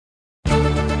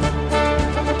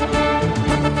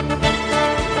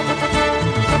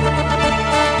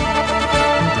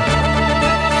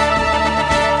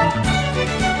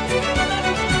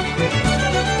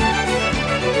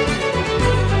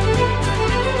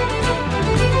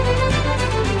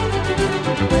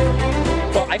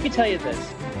tell you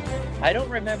this. I don't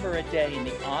remember a day in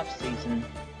the off season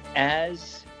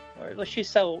or let's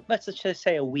just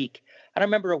say a week. I don't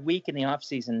remember a week in the off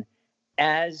season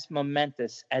as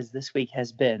momentous as this week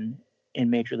has been in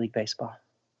Major League Baseball.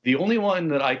 The only one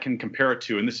that I can compare it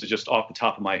to, and this is just off the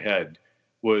top of my head,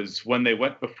 was when they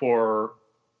went before,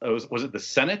 was it the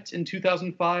Senate in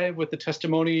 2005 with the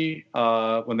testimony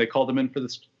when they called them in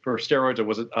for steroids, or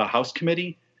was it a House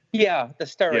committee? Yeah, the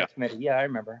steroid committee. Yeah, I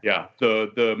remember. Yeah,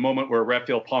 the moment where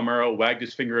Rafael Palmeiro wagged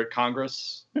his finger at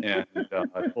Congress and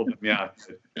I told him,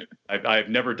 I've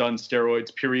never done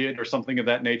steroids, period, or something of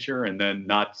that nature. And then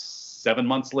not 7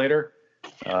 months later.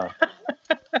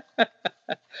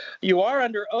 You are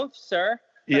under oath, sir.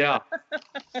 Yeah.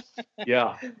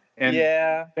 Yeah. And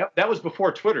that was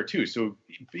before Twitter, too. So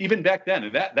even back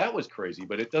then, that was crazy,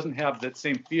 but it doesn't have that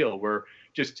same feel where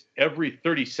just every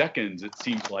 30 seconds, it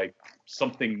seems like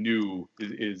something new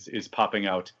is popping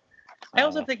out. I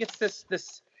also think it's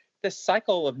this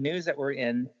cycle of news that we're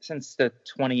in since the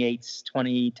 2008s,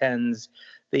 2010s.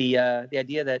 The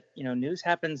idea that news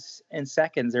happens in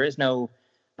seconds. There is no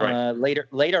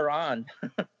later on.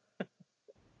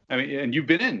 I mean, and you've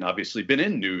been in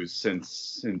news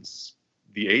since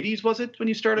the 80s, was it, when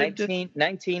you started?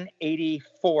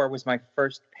 1984 was my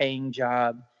first paying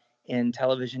job in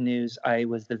television news. I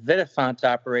was the Vidifont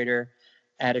operator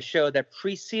at a show that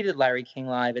preceded Larry King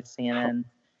Live at CNN,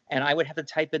 and I would have to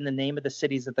type in the name of the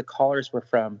cities that the callers were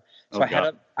from. So I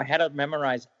had to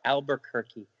memorize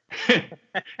Albuquerque.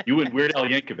 You and Weird Al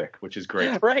Yankovic, which is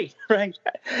great. Right.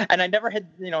 And I never had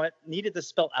needed to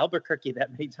spell Albuquerque that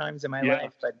many times in my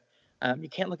life, but you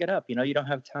can't look it up. You don't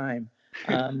have time.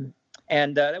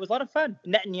 And that was a lot of fun.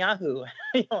 Netanyahu.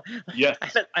 Yes.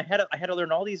 I had to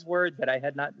learn all these words that I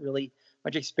had not really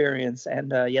much experience.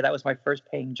 And that was my first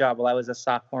paying job while I was a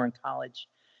sophomore in college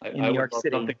in New York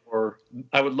City.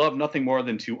 I would love nothing more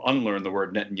than to unlearn the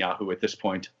word Netanyahu at this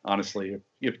point, honestly.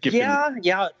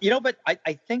 But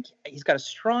I think he's got a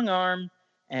strong arm,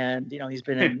 and he's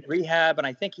been in rehab, and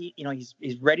I think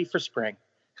he's ready for spring.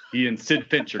 He and Sid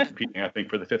Finch are competing, I think,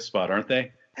 for the 5th spot, aren't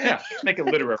they? Yeah, make it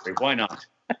literary. Why not?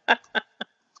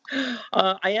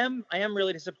 I am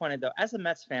really disappointed, though. As a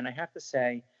Mets fan, I have to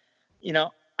say,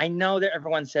 I know that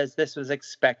everyone says this was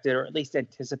expected or at least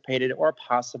anticipated or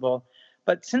possible.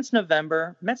 But since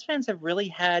November, Mets fans have really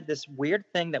had this weird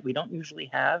thing that we don't usually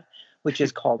have, which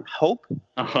is called hope.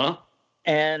 Uh-huh.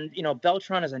 And,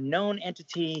 Beltran is a known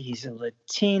entity. He's a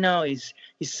Latino. He's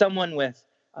someone with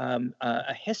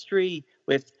a history,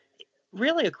 with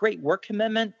really a great work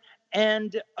commitment.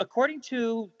 And according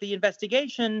to the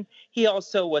investigation, he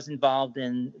also was involved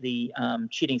in the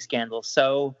cheating scandal.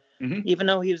 So even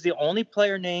though he was the only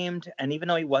player named, and even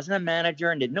though he wasn't a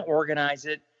manager and didn't organize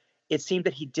it, it seemed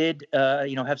that he did,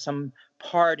 have some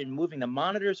part in moving the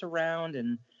monitors around.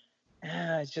 And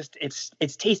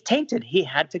he's tainted. He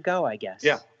had to go, I guess.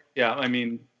 Yeah. I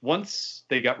mean, once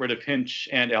they got rid of Hinch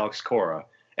and Alex Cora,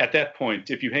 at that point,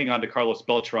 if you hang on to Carlos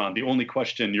Beltran, the only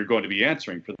question you're going to be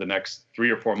answering for the next 3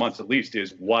 or 4 months at least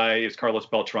is, why is Carlos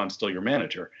Beltran still your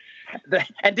manager?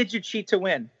 And did you cheat to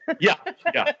win? Yeah.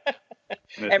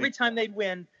 Every time they'd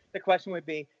win, the question would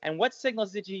be, and what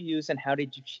signals did you use and how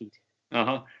did you cheat?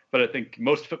 But I think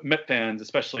most Met fans,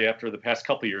 especially after the past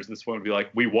couple of years, this one would be like,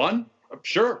 we won?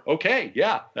 Sure. Okay.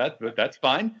 Yeah, that's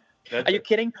fine. Are you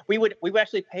kidding? We would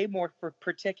actually pay more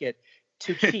per ticket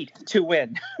to cheat to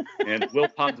win. And Will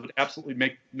Pons would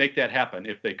absolutely make that happen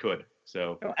if they could.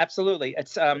 So absolutely,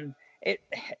 it's a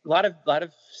lot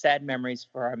of sad memories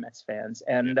for our Mets fans,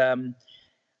 and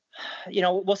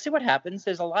we'll see what happens.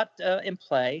 There's a lot in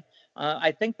play.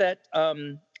 I think that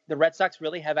the Red Sox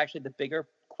really have actually the bigger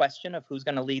question of who's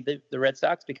going to lead the Red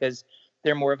Sox, because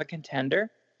they're more of a contender.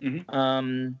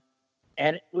 And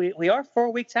we are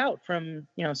 4 weeks out from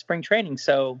spring training,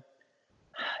 so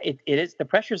it is, the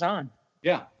pressure's on.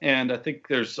 Yeah, and I think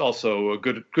there's also a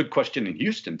good question in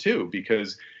Houston too,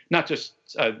 because not just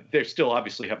they still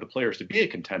obviously have the players to be a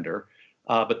contender,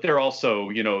 but they're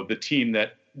also the team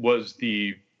that was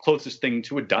the closest thing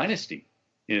to a dynasty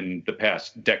in the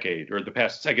past decade, or the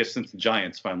past, I guess, since the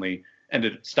Giants finally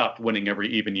stopped winning every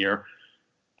even year.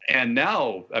 And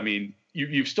now, I mean,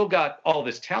 you've still got all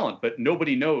this talent, but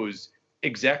nobody knows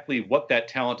exactly what that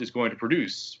talent is going to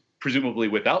produce, presumably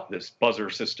without this buzzer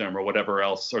system or whatever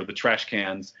else, or the trash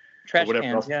cans, or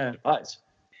whatever else. Yeah.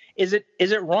 Is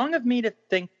it wrong of me to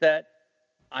think that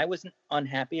I wasn't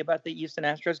unhappy about the Houston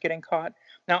Astros getting caught?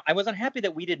 Now, I was unhappy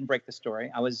that we didn't break the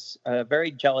story. I was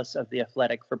very jealous of The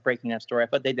Athletic for breaking that story. I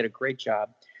thought they did a great job.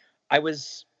 I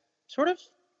was sort of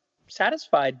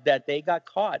satisfied that they got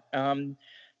caught.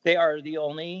 They are the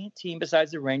only team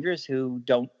besides the Rangers who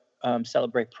don't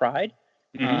celebrate Pride.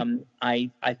 I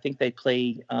think they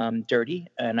play dirty,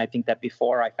 and I think that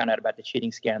before I found out about the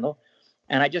cheating scandal,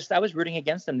 and I was rooting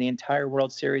against them the entire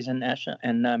World Series and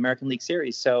American League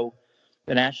Series. So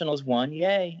the Nationals won,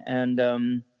 yay!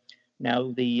 And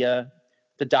now the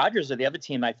Dodgers are the other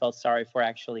team I felt sorry for,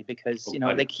 actually, because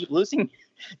they keep losing.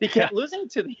 They keep losing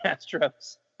to the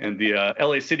Astros. And the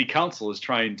LA City Council is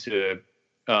trying to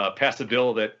pass a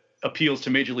bill that appeals to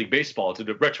Major League Baseball to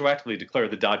retroactively declare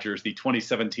the Dodgers the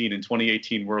 2017 and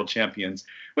 2018 world champions,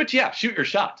 which, shoot your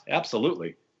shot.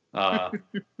 Absolutely.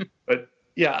 But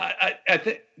yeah, I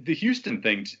think the Houston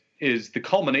thing is the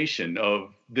culmination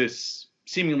of this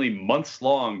seemingly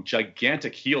months-long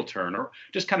gigantic heel turn, or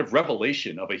just kind of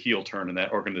revelation of a heel turn in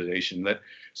that organization that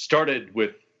started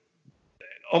with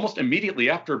almost immediately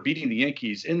after beating the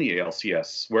Yankees in the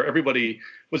ALCS, where everybody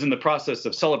was in the process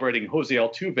of celebrating Jose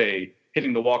Altuve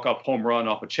hitting the walk-off home run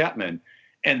off of Chapman.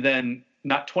 And then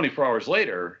not 24 hours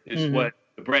later is when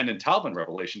the Brandon Taubman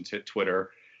revelations hit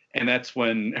Twitter. And that's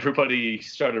when everybody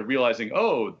started realizing,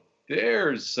 oh,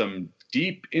 there's some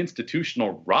deep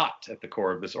institutional rot at the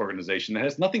core of this organization that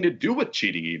has nothing to do with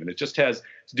cheating even. It just has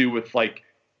to do with like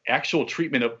actual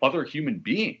treatment of other human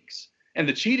beings. And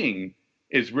the cheating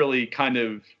is really kind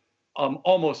of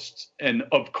almost an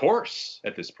of course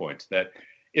at this point, that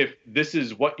if this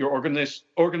is what your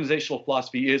organizational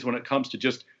philosophy is when it comes to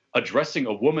just addressing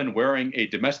a woman wearing a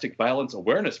domestic violence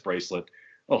awareness bracelet,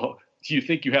 do you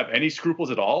think you have any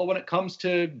scruples at all when it comes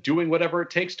to doing whatever it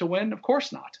takes to win? Of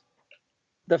course not.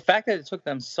 The fact that it took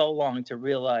them so long to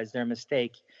realize their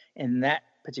mistake in that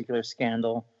particular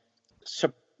scandal,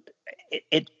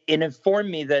 it informed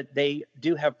me that they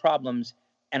do have problems.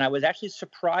 And I was actually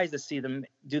surprised to see them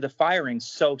do the firing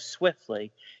so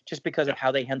swiftly, just because of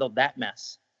how they handled that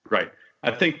mess. Right.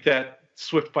 I think that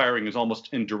swift firing is almost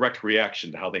in direct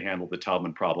reaction to how they handled the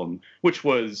Taubman problem, which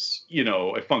was,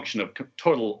 a function of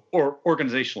total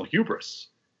organizational hubris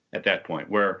at that point,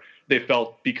 where they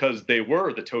felt because they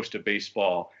were the toast of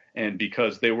baseball and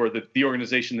because they were the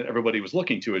organization that everybody was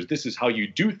looking to as this is how you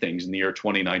do things in the year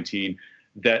 2019,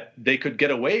 that they could get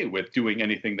away with doing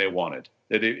anything they wanted.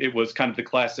 That it was kind of the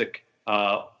classic,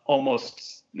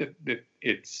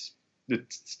 it's the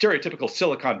stereotypical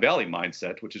Silicon Valley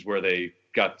mindset, which is where they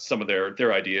got some of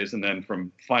their ideas, and then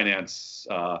from finance,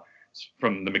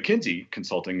 from the McKinsey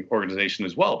consulting organization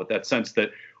as well. But that sense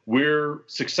that we're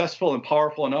successful and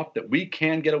powerful enough that we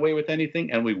can get away with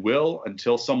anything, and we will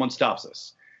until someone stops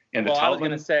us. And I was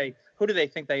going to say, who do they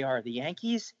think they are? The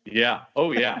Yankees? Yeah.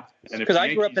 Oh, yeah. Because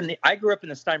I grew up in the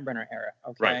Steinbrenner era.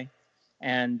 Okay. Right.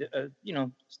 And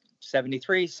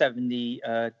 73, 70,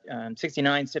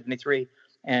 69, 73,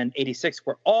 and 86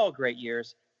 were all great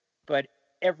years. But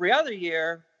every other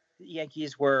year, the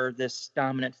Yankees were this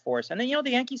dominant force. And then,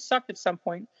 the Yankees sucked at some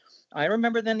point. I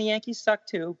remember then the Yankees sucked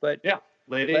too. But yeah,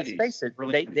 late 80s. Let's face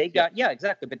it, they got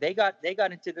exactly. But they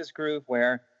got into this groove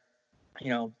where,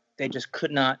 they just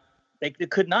could not. They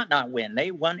could not win. They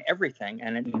won everything,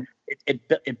 and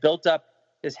it built up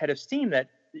this head of steam that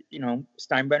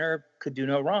Steinbrenner could do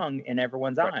no wrong in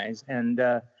everyone's eyes, and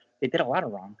they did a lot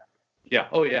of wrong. Yeah.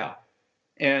 Oh yeah.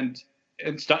 And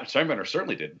Steinbrenner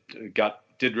certainly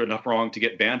did enough wrong to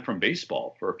get banned from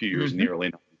baseball for a few years in the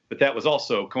early 90s. But that was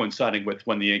also coinciding with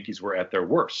when the Yankees were at their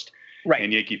worst. Right.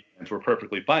 And Yankee fans were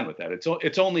perfectly fine with that.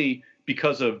 It's only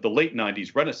because of the late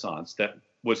 90s renaissance that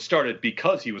was started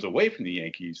because he was away from the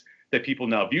Yankees that people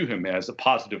now view him as a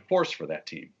positive force for that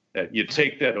team. That you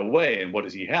take that away, and what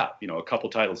does he have? A couple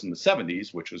titles in the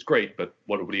 70s, which was great, but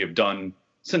what would he have done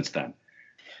since then?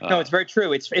 No, it's very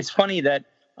true. It's funny that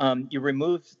you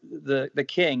remove the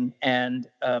king, and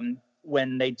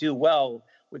when they do well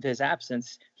with his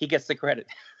absence, he gets the credit.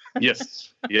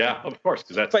 Yes. Yeah, of course,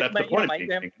 because that's the point.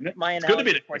 It's good to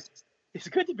be the king. It's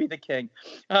good to be the king.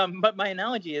 But my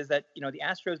analogy is that, the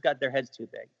Astros got their heads too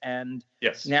big. And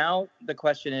yes. Now the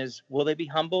question is, will they be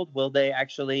humbled? Will they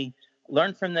actually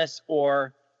learn from this?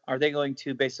 Or are they going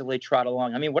to basically trot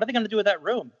along? I mean, what are they going to do with that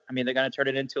room? I mean, they're going to turn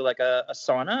it into like a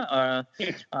sauna?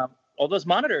 All those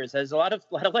monitors, there's a lot of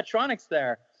electronics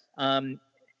there.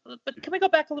 But can we go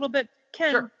back a little bit?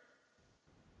 Ken, sure.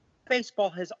 Baseball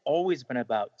has always been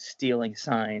about stealing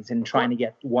signs and trying to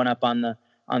get one up on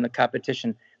the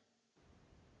competition.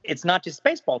 It's not just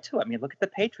baseball too. I mean, look at the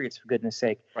Patriots, for goodness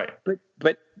sake. Right.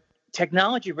 But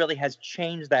technology really has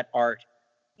changed that art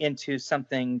into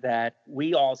something that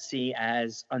we all see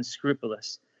as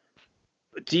unscrupulous.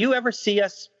 Do you ever see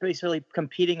us basically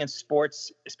competing in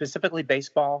sports, specifically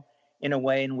baseball, in a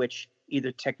way in which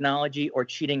either technology or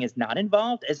cheating is not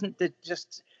involved? Isn't it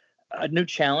just a new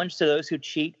challenge to those who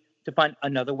cheat to find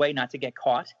another way not to get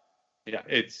caught? Yeah,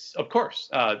 it's of course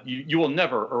you will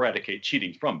never eradicate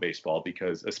cheating from baseball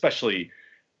because especially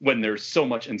when there's so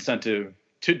much incentive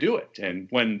to do it and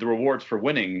when the rewards for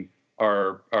winning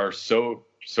are so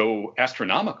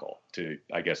astronomical, to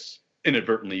I guess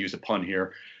inadvertently use a pun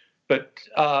here. But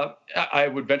I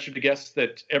would venture to guess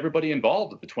that everybody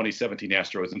involved with the 2017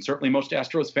 Astros, and certainly most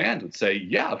Astros fans, would say,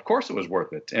 yeah, of course it was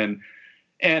worth it. And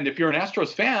if you're an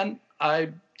Astros fan,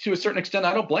 to a certain extent,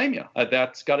 I don't blame you.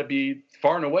 That's got to be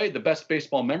far and away the best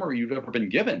baseball memory you've ever been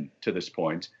given to this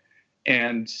point.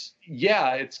 And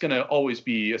yeah, it's going to always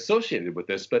be associated with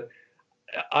this, but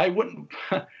I wouldn't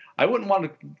want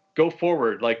to go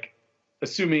forward like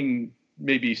assuming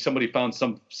maybe somebody found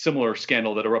some similar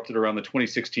scandal that erupted around the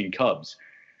 2016 Cubs.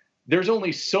 There's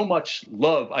only so much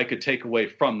love I could take away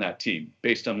from that team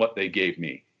based on what they gave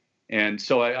me. And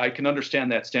so I can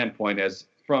understand that standpoint as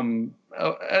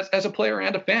a player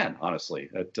and a fan, honestly.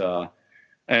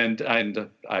 And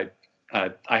I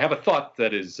have a thought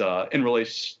that is in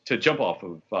relation to jump off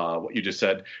of what you just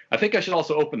said. I think I should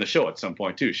also open the show at some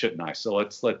point too, shouldn't I? So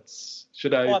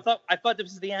should I? Oh, I thought this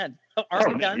was the end. Are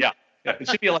we done? Yeah. It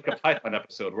should be like a Python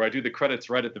episode where I do the credits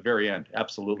right at the very end.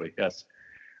 Absolutely, yes.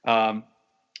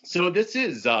 So this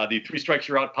is the Three Strikes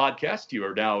You're Out podcast. You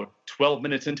are now 12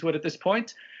 minutes into it at this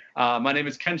point. My name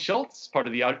is Ken Schultz, part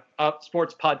of the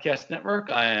Outsports Podcast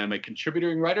Network. I am a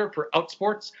contributing writer for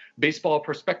Outsports, Baseball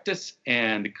Prospectus,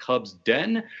 and Cubs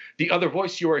Den. The other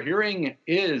voice you are hearing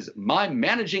is my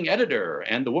managing editor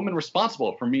and the woman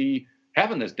responsible for me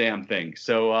having this damn thing.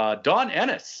 So Dawn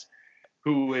Ennis,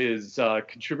 who is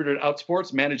contributor to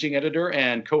Outsports, managing editor,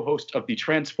 and co-host of the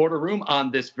Transporter Room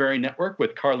on this very network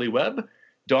with Carly Webb.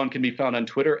 Dawn can be found on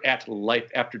Twitter at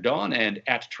Life After Dawn and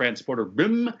at Transporter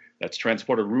Room. That's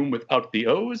Transporter Room without the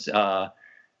O's.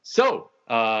 So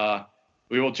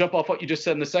we will jump off what you just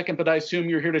said in a second, but I assume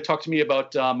you're here to talk to me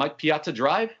about Mike Piazza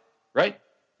Drive, right?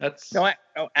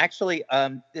 Actually,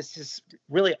 this is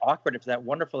really awkward after that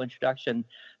wonderful introduction.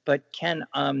 But Ken,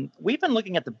 we've been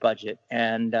looking at the budget,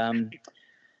 and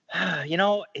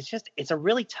it's a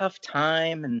really tough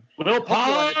time. And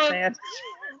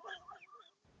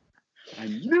I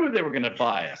knew they were going to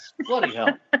buy us. Bloody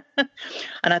hell!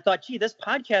 And I thought, gee, this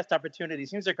podcast opportunity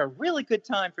seems like a really good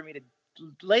time for me to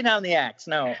lay down the axe.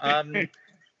 No.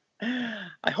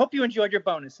 I hope you enjoyed your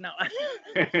bonus. No,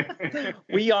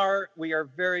 we are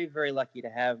very, very lucky to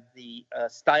have the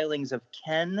stylings of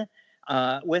Ken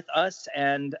with us.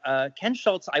 And Ken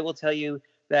Schultz, I will tell you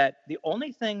that the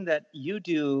only thing that you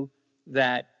do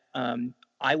that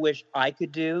I wish I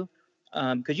could do,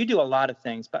 because you do a lot of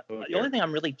things, but the only thing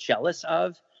I'm really jealous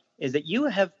of is that you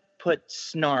have put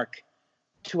snark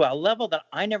to a level that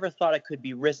I never thought it could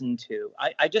be risen to.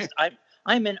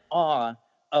 I'm in awe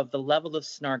of the level of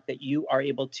snark that you are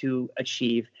able to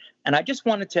achieve. And I just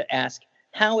wanted to ask,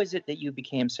 how is it that you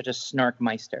became such a snark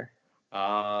meister?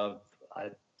 Well,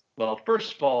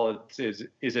 first of all, is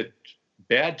it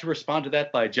bad to respond to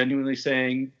that by genuinely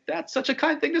saying, that's such a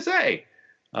kind thing to say?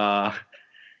 I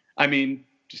mean,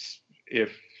 just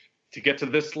if to get to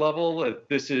this level,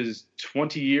 this is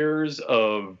 20 years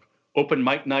of open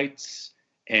mic nights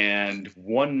and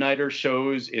one-nighter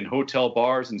shows in hotel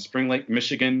bars in Spring Lake,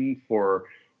 Michigan for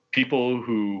people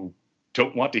who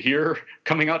don't want to hear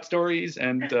coming out stories.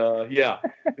 And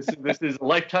this is a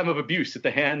lifetime of abuse at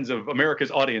the hands of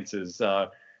America's audiences.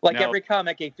 Every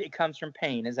comic, it comes from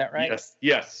pain. Is that right?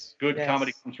 Yes. Good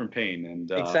comedy comes from pain.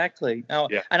 And exactly. Oh,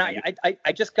 yeah. And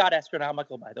I just got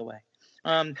astronomical, by the way.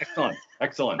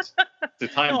 Excellent. The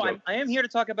time joke. I am here to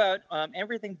talk about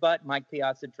everything but Mike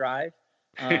Piazza Drive.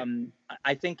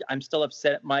 I think I'm still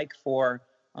upset at Mike for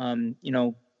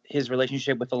his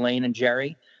relationship with Elaine and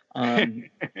Jerry.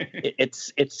 It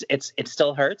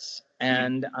still hurts,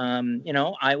 and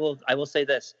I will say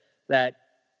this, that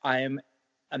I am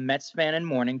a Mets fan in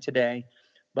mourning today,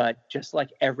 but just like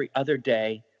every other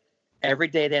day, every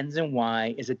day that ends in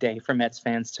Y is a day for Mets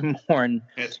fans to mourn.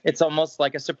 It's almost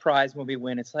like a surprise when we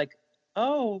win. It's like,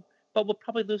 oh, but we'll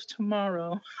probably lose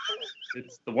tomorrow.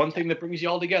 It's the one thing that brings you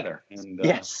all together. And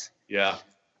yes. Yeah.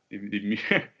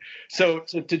 So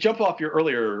to jump off your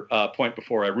earlier point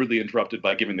before I rudely interrupted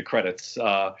by giving the credits.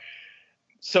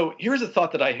 So here's a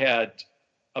thought that I had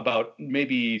about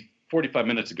maybe 45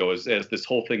 minutes ago as this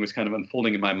whole thing was kind of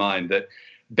unfolding in my mind, that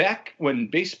back when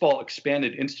baseball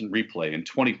expanded instant replay in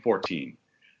 2014,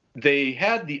 they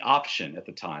had the option at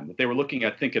the time that they were looking,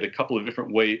 I think, at a couple of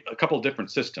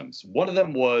different systems. One of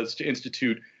them was to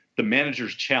institute the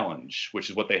manager's challenge, which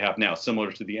is what they have now,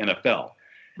 similar to the NFL.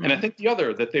 Mm-hmm. And I think the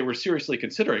other that they were seriously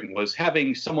considering was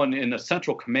having someone in a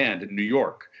central command in New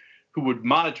York who would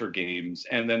monitor games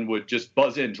and then would just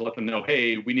buzz in to let them know,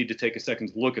 hey, we need to take a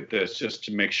second look at this just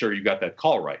to make sure you got that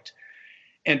call right.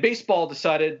 And baseball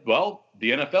decided, well,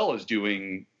 the NFL is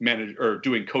doing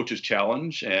Coaches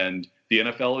Challenge, and the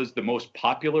NFL is the most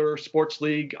popular sports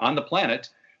league on the planet,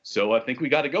 so I think we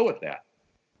got to go with that.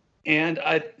 And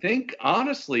I think,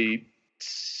 honestly,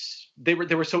 they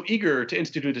were so eager to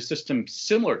institute a system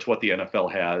similar to what the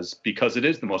NFL has, because it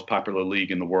is the most popular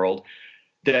league in the world,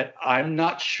 that I'm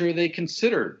not sure they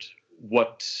considered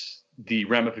what the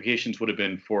ramifications would have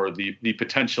been for the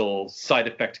potential side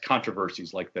effect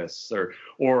controversies like this,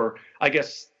 or I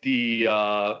guess the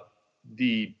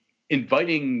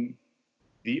inviting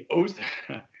the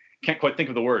can't quite think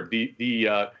of the word,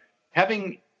 the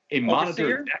having a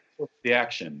monitor the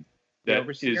action that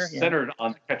is centered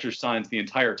on the catcher's signs the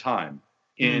entire time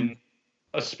in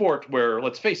a sport where,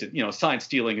 let's face it, sign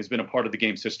stealing has been a part of the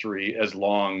game's history as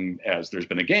long as there's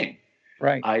been a game.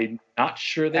 Right. I'm not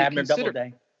sure they consider.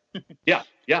 Doubleday. Yeah.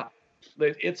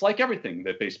 It's like everything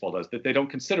that baseball does, that they don't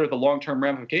consider the long-term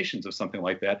ramifications of something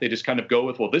like that. They just kind of go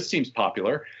with, well, this seems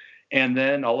popular. And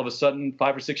then all of a sudden,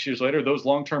 5 or 6 years later, those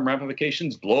long-term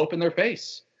ramifications blow up in their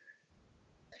face.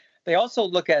 They also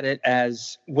look at it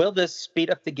as, will this speed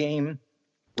up the game,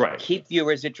 right, keep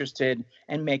viewers interested,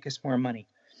 and make us more money?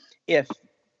 If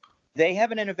they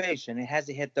have an innovation, it has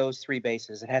to hit those three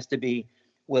bases. It has to be,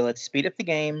 will it speed up the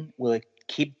game? Will it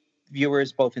keep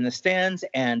viewers both in the stands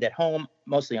and at home,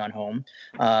 mostly on home,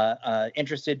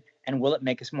 interested? And will it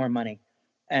make us more money?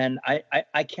 And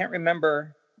I can't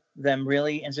remember them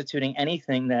really instituting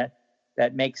anything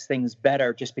that makes things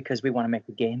better just because we want to make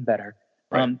the game better.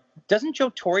 Right. Doesn't Joe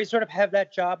Torre sort of have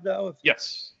that job, though?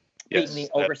 Yes. Being the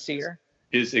overseer?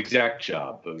 His exact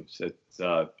job.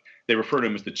 They refer to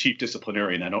him as the chief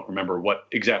disciplinarian. I don't remember what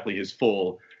exactly his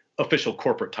full official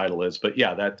corporate title is, but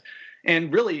yeah,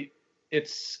 and really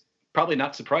it's probably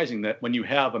not surprising that when you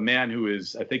have a man who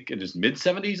is, I think in his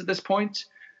mid-70s at this point,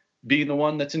 being the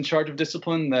one that's in charge of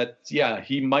discipline, that, yeah,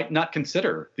 he might not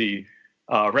consider the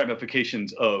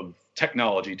ramifications of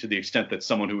technology to the extent that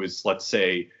someone who is, let's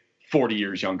say, 40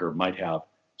 years younger might have.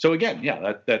 So again,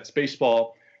 yeah, that's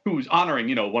baseball, who's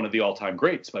honoring, one of the all-time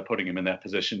greats by putting him in that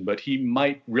position, but he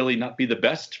might really not be the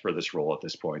best for this role at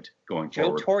this point going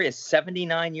forward. Joe Torre is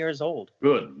 79 years old.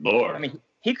 Good Lord. I mean,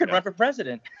 he could run for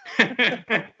president.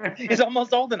 He's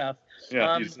almost old enough.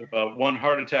 Yeah, he's about one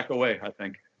heart attack away, I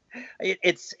think.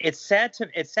 It's sad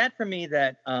for me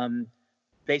that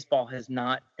baseball has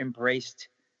not embraced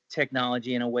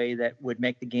technology in a way that would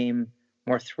make the game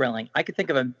more thrilling. I could think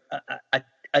of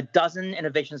a dozen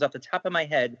innovations off the top of my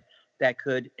head that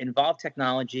could involve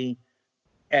technology,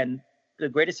 and the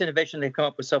greatest innovation they've come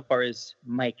up with so far is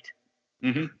mic'd.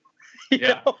 Mm-hmm.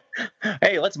 Yeah.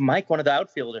 Hey, let's mic one of the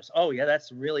outfielders. Oh yeah,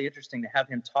 that's really interesting to have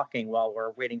him talking while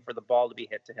we're waiting for the ball to be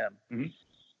hit to him. Mm-hmm.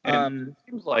 And it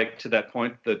seems like, to that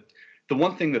point, that the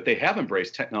one thing that they have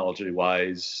embraced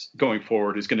technology-wise going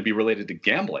forward is going to be related to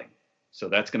gambling. So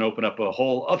that's going to open up a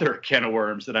whole other can of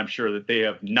worms that I'm sure that they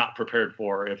have not prepared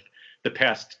for, if the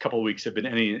past couple of weeks have been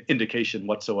any indication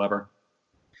whatsoever.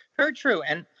 Very true.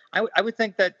 And I would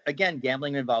think that, again,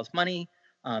 gambling involves money,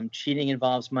 cheating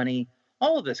involves money.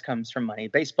 All of this comes from money.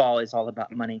 Baseball is all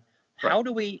about money. Right. How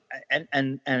do we,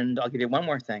 and I'll give you one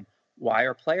more thing. Why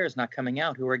are players not coming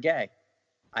out who are gay?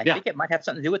 I think it might have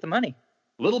something to do with the money.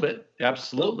 A little bit.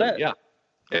 Absolutely. A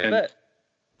little bit.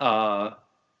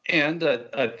 And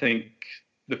I think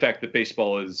the fact that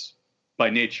baseball is by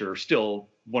nature still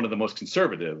one of the most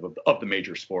conservative of the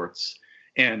major sports,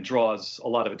 and draws a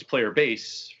lot of its player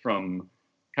base from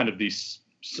kind of these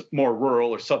more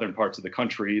rural or southern parts of the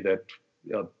country that,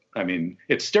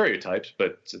 it's stereotyped,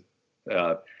 but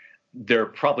there are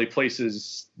probably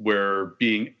places where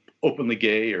being openly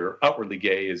gay or outwardly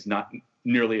gay is not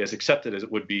nearly as accepted as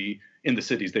it would be in the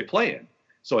cities they play in.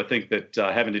 So I think that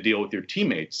having to deal with your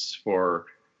teammates for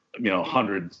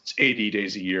 180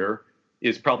 days a year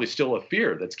is probably still a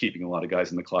fear that's keeping a lot of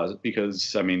guys in the closet,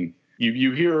 because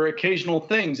you hear occasional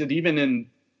things, and even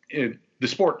in the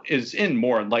sport is in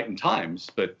more enlightened times,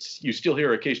 but you still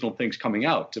hear occasional things coming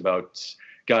out about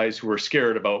guys who are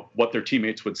scared about what their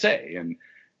teammates would say, and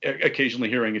occasionally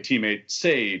hearing a teammate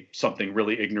say something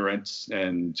really ignorant,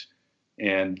 and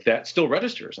that still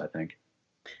registers, I think.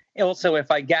 Also,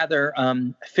 if I gather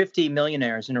 50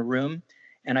 millionaires in a room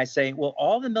and I say, well,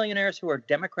 all the millionaires who are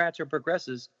Democrats or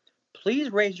progressives,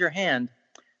 please raise your hand,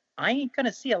 I ain't going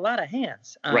to see a lot of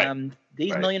hands. Right.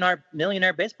 These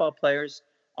millionaire baseball players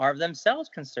are themselves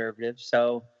conservative.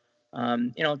 So,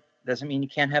 doesn't mean you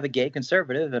can't have a gay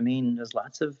conservative. I mean, there's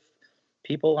lots of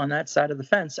people on that side of the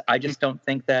fence. I just don't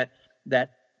think that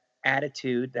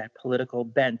attitude, that political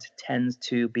bent tends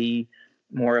to be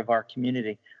more of our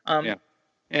community. Yeah.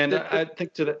 And I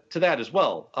think to that as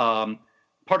well.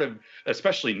 Part of,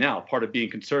 especially now, part of being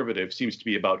conservative seems to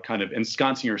be about kind of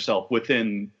ensconcing yourself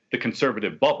within the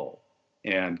conservative bubble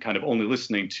and kind of only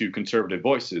listening to conservative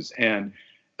voices. And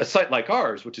a site like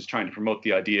ours, which is trying to promote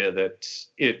the idea that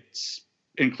its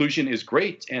inclusion is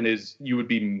great and you would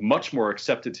be much more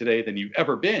accepted today than you've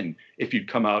ever been if you'd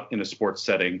come out in a sports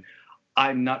setting.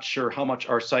 I'm not sure how much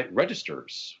our site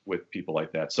registers with people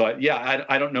like that. So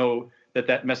I don't know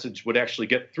that message would actually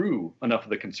get through enough of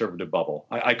the conservative bubble.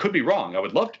 I could be wrong. I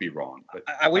would love to be wrong. But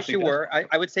I wish you were.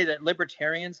 I would say that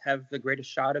libertarians have the greatest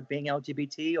shot of being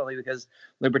LGBT, only because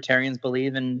libertarians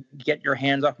believe in get your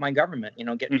hands off my government,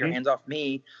 get your hands off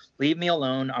me, leave me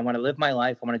alone. I want to live my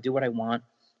life. I want to do what I want.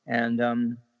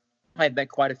 And I've met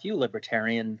quite a few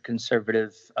libertarian,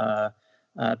 conservative,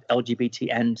 LGBT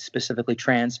and specifically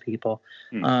trans people.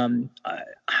 I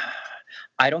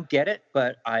don't get it,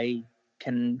 but I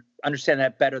can understand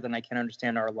that better than I can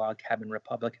understand our log cabin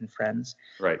Republican friends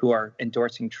who are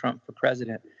endorsing Trump for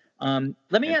president.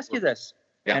 Let me ask you this,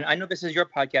 and I know this is your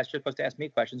podcast, you're supposed to ask me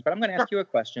questions, but I'm going to ask you a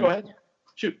question. Go ahead.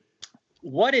 Shoot.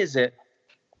 What is it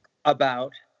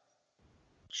about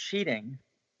cheating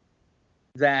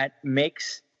that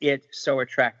makes it so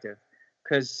attractive?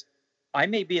 Because I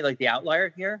may be like the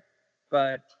outlier here,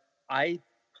 but I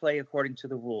play according to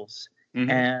the rules.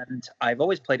 And I've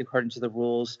always played according to the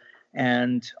rules.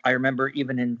 And I remember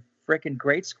even in frickin'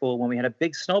 grade school when we had a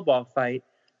big snowball fight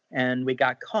and we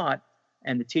got caught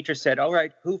and the teacher said, all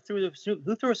right, who threw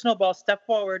a snowball? Step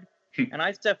forward. And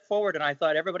I stepped forward and I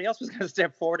thought everybody else was going to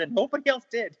step forward and nobody else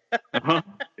did.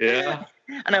 Yeah.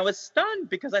 And I was stunned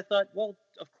because I thought, well,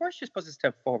 of course you're supposed to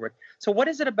step forward. So what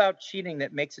is it about cheating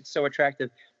that makes it so attractive?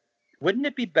 Wouldn't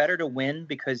it be better to win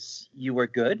because you were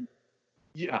good?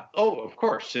 Yeah. Oh, of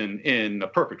course. In a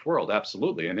perfect world,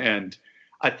 absolutely. And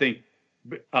I think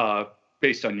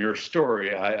based on your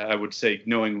story, I would say,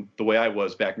 knowing the way I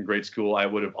was back in grade school, I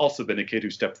would have also been a kid who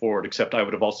stepped forward, except I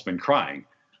would have also been crying.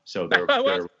 So I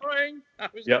was crying.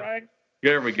 Crying.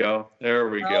 There we go.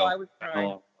 I was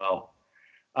crying. Well,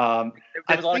 there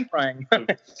was a lot of crying.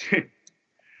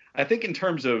 I think in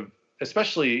terms of,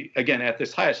 especially again at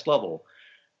this highest level,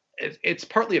 it's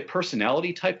partly a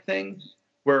personality type thing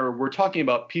where we're talking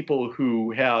about people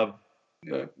who have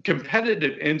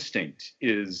competitive instinct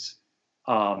is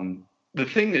the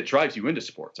thing that drives you into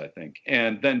sports, I think.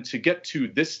 And then to get to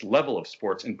this level of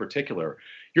sports in particular,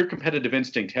 your competitive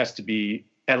instinct has to be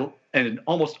at an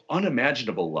almost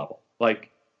unimaginable level.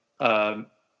 And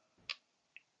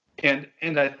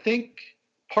I think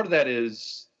part of that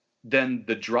is then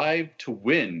the drive to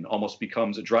win almost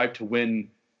becomes a drive to win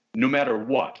no matter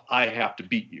what. I have to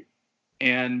beat you.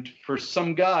 And for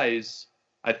some guys,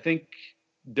 I think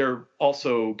there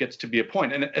also gets to be a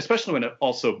point, and especially when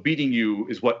also beating you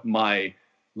is what my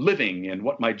living and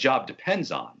what my job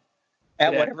depends on.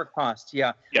 At whatever cost,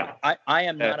 yeah. Yeah. I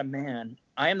am not a man.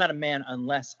 I am not a man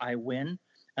unless I win,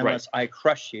 unless I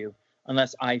crush you,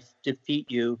 unless I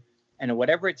defeat you, and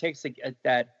whatever it takes to get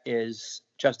that is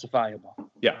justifiable.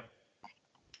 Yeah.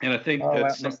 And I think I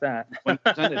don't miss that.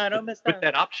 I don't miss that. With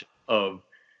that option of,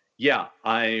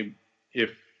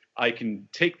 if I can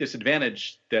take this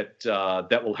advantage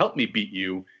that will help me beat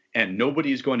you, and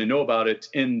nobody is going to know about it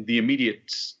in the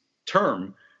immediate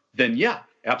term, then yeah,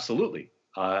 absolutely,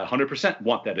 100%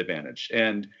 want that advantage.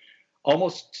 And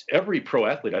almost every pro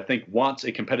athlete, I think, wants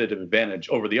a competitive advantage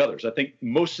over the others. I think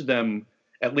most of them,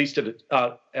 at least at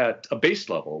a base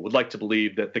level, would like to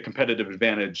believe that the competitive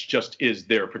advantage just is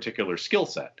their particular skill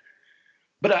set.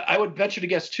 But I would venture to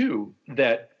guess, too,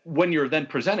 that when you're then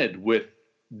presented with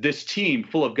this team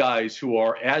full of guys who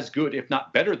are as good, if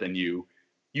not better than you,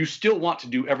 you still want to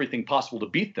do everything possible to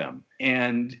beat them.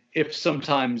 And if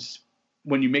sometimes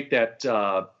when you make that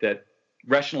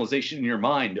rationalization in your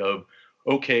mind of,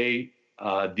 okay,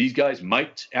 these guys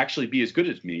might actually be as good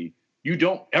as me, you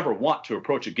don't ever want to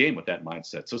approach a game with that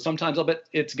mindset. So sometimes I'll bet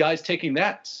it's guys taking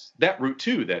that route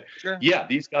too, that, yeah,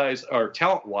 these guys are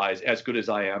talent-wise as good as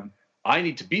I am. I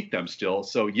need to beat them still.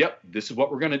 So, yep, this is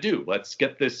what we're going to do. Let's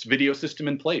get this video system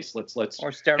in place. Let's or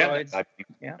steroids.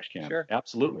 Yeah, sure.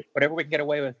 Absolutely. Whatever we can get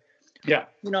away with. Yeah.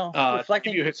 Reflecting. To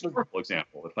give you a historical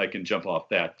example, if I can jump off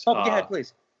that. Oh, go ahead,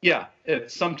 please. Yeah,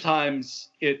 sometimes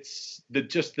it's the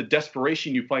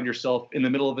desperation you find yourself in the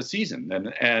middle of a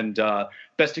season, and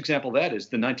best example of that is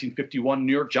the 1951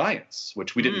 New York Giants,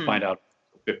 which we didn't find out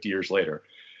 50 years later.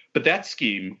 But that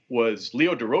scheme was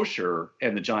Leo Durocher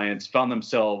and the Giants found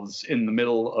themselves in the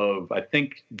middle of, I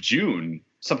think, June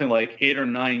something like 8 or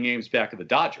 9 games back of the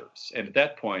Dodgers. And at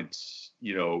that point,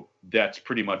 that's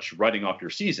pretty much writing off your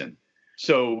season.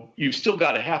 So you've still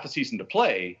got a half a season to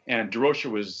play. And DeRocher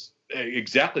was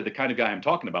exactly the kind of guy I'm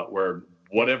talking about, where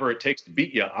whatever it takes to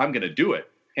beat you, I'm going to do it.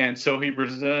 And so he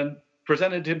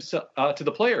presented himself to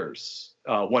the players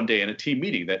one day in a team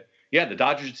meeting that, the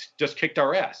Dodgers just kicked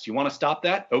our ass. You want to stop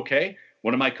that? Okay.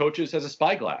 One of my coaches has a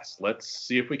spyglass. Let's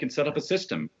see if we can set up a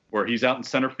system where he's out in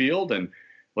center field, and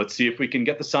let's see if we can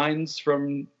get the signs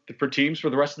for teams for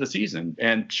the rest of the season.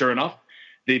 And sure enough,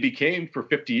 they became, for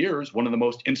 50 years, one of the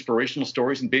most inspirational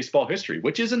stories in baseball history,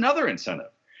 which is another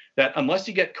incentive that unless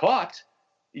you get caught,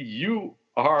 you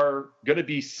are going to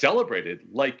be celebrated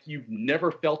like you've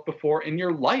never felt before in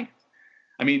your life.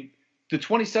 I mean, the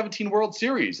 2017 World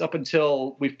Series, up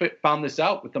until we found this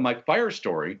out with the Mike Fiers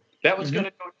story, that was going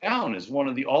to go down as one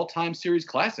of the all-time series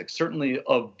classics, certainly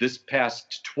of this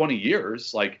past 20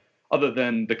 years, like other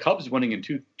than the Cubs winning in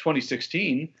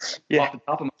 2016. Off the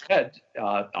top of my head,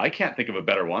 I can't think of a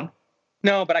better one.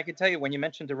 No, but I can tell you, when you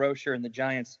mentioned DeRocher and the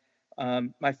Giants,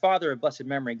 my father, of blessed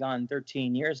memory, gone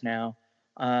 13 years now,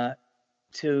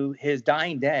 to his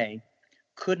dying day,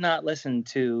 could not listen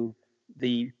to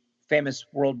the famous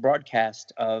world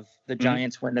broadcast of the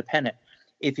Giants win the pennant.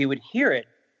 If he would hear it,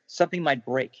 something might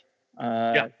break.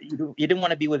 You didn't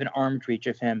want to be within arm's reach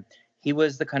of him. He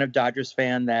was the kind of Dodgers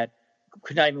fan that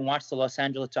could not even watch the Los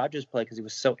Angeles Dodgers play because he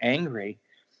was so angry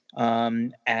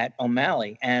at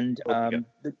O'Malley. And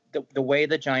the way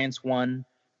the Giants won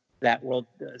that World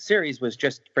Series was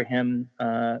just for him.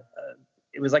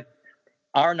 It was like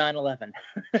our 9/11.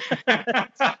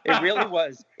 It really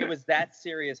was. It was that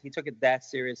serious. He took it that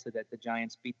seriously that the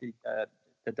Giants beat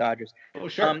the Dodgers. Oh,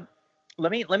 sure.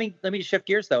 Let me shift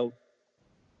gears though.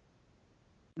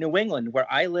 New England, where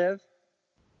I live,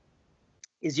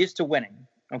 is used to winning.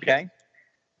 Okay.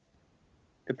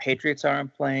 The Patriots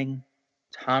aren't playing.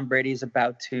 Tom Brady's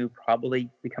about to probably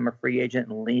become a free agent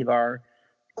and leave our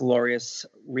glorious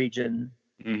region.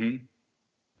 Mm-hmm.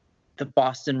 The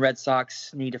Boston Red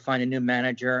Sox need to find a new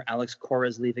manager. Alex Cora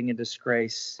is leaving in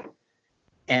disgrace.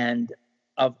 And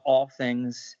of all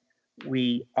things,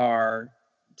 we are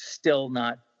still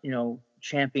not,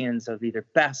 champions of either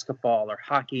basketball or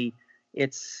hockey.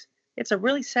 It's a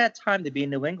really sad time to be a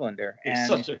New Englander. If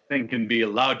such a thing can be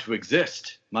allowed to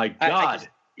exist, my God.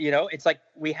 It's like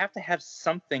we have to have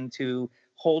something to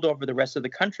hold over the rest of the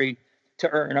country to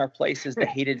earn our place as the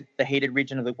hated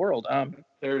region of the world.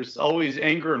 There's always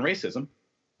anger and racism.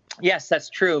 Yes, that's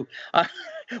true.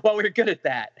 Well, we're good at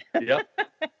that. Yep.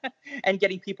 And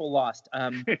getting people lost.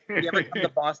 If you ever come to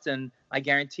Boston, I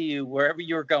guarantee you, wherever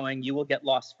you're going, you will get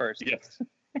lost first. Yes.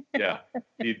 Yeah.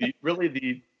 The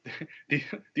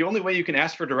only way you can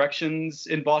ask for directions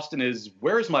in Boston is,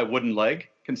 where's my wooden leg?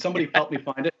 Can somebody help me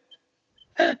find it?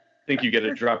 I think you get a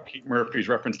Dropkick Murphys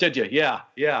reference, did you? Yeah.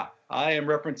 I am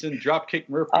referencing Dropkick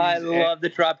Murphys. I love the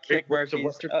Dropkick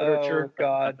Murphys. Oh,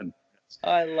 God.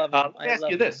 I love it. Let me ask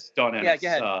you this, Don Ennis.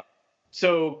 Yeah, go ahead.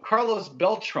 So Carlos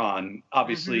Beltran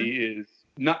obviously is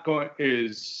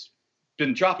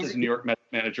been dropped as a New York Mets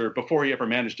manager before he ever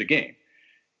managed a game.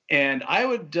 And I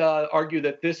would argue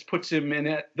that this puts him in,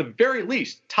 at the very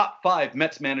least, top 5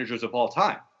 Mets managers of all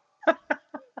time.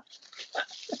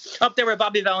 Up there with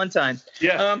Bobby Valentine.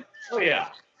 Yeah. Yeah.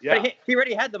 But he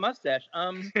already had the mustache.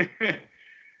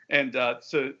 And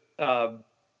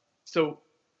so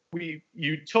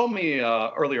you told me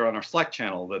earlier on our Slack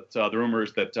channel that the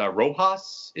rumors that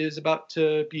Rojas is about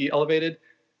to be elevated,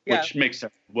 which makes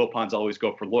sense. Wilpons always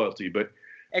go for loyalty, but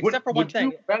except for one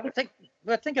thing.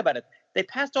 Think about it. They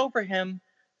passed over him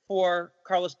for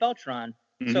Carlos Beltran.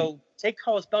 Mm-hmm. So take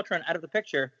Carlos Beltran out of the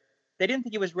picture. They didn't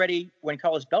think he was ready when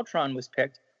Carlos Beltran was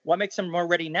picked. What makes him more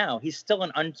ready now? He's still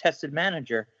an untested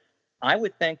manager. I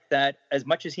would think that as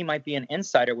much as he might be an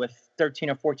insider with 13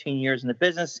 or 14 years in the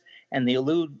business and the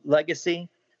Alou legacy,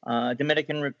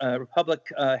 Dominican Republic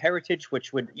heritage,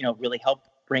 which would really help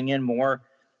bring in more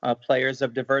players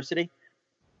of diversity,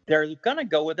 they're going to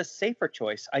go with a safer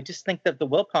choice. I just think that the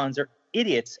Wilpons are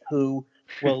idiots who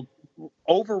will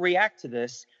overreact to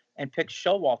this and pick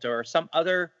Showalter or some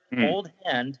other old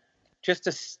hand just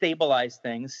to stabilize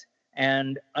things.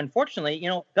 And unfortunately,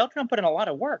 Beltran put in a lot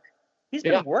of work. He's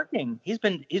been working. He's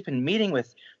been meeting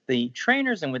with the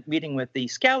trainers and meeting with the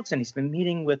scouts, and he's been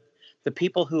meeting with the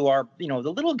people who are, the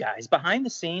little guys behind the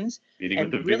scenes. Meeting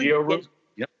with the video room.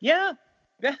 Yeah.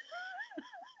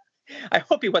 I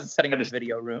hope he wasn't setting up a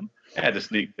video room. I had to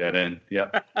sneak that in.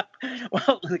 Yeah.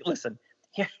 Well, listen,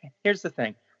 here's the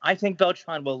thing. I think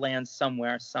Beltran will land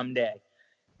somewhere someday.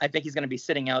 I think he's going to be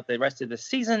sitting out the rest of the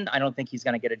season. I don't think he's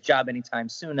going to get a job anytime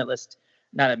soon, at least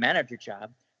not a manager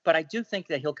job. but I do think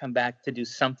that he'll come back to do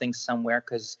something somewhere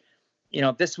because,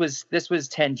 this was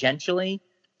tangentially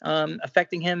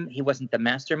affecting him. He wasn't the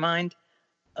mastermind.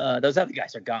 Those other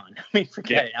guys are gone. I mean,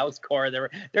 forget it. Alex Cora,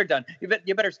 they're done.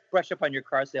 You better brush up on your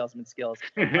car salesman skills.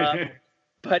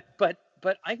 But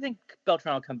I think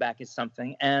Beltran will come back as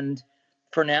something. And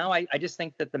for now, I just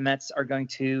think that the Mets are going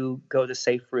to go the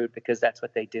safe route because that's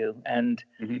what they do. And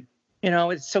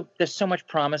there's so much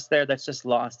promise there that's just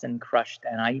lost and crushed.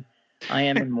 And I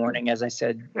am in mourning, as I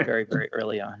said very, very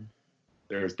early on.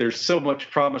 There's so much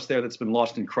promise there that's been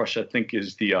lost and crushed, I think,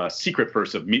 is the secret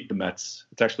verse of Meet the Mets.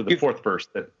 It's actually the fourth verse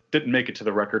that didn't make it to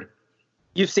the record.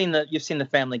 You've seen the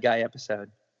Family Guy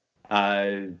episode.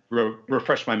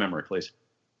 Refresh my memory, please.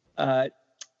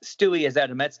 Stewie is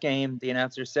at a Mets game. The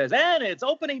announcer says, and it's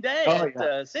opening day at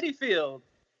Citi Field.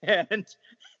 And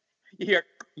you hear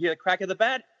the crack of the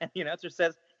bat, and the announcer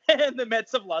says, and the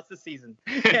Mets have lost the season.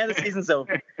 And the season's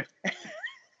over.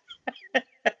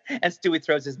 And Stewie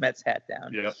throws his Mets hat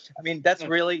down. Yeah. I mean, that's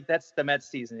the Mets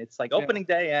season. It's like opening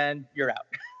day and you're out.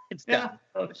 It's done.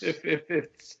 If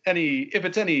it's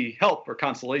any help or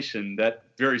consolation, that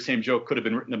very same joke could have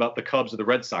been written about the Cubs or the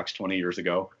Red Sox 20 years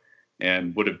ago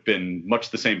and would have been much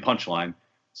the same punchline.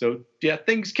 So, yeah,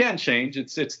 things can change.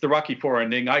 It's the Rocky IV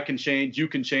ending. I can change. You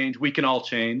can change. We can all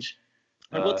change.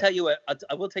 I will tell you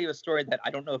a story that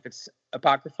I don't know if it's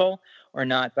apocryphal or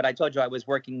not, but I told you I was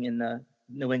working in the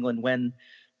New England when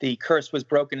the curse was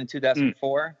broken in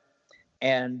 2004,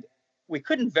 and we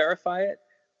couldn't verify it,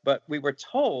 but we were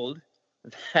told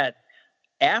that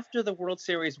after the World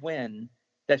Series win,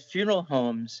 that funeral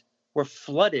homes were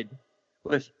flooded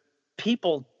with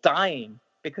people dying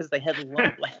because they had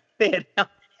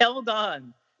held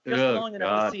on just long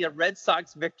enough to see a Red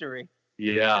Sox victory.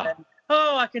 Yeah. And,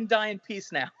 I can die in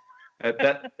peace now.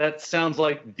 That sounds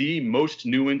like the most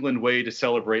New England way to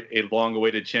celebrate a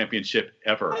long-awaited championship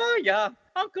ever. Oh yeah,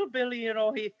 Uncle Billy,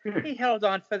 he held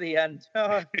on for the end.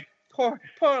 Poor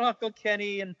Uncle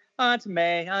Kenny and Aunt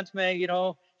May,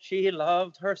 she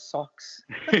loved her socks.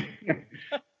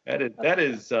 That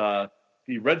is the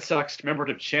Red Sox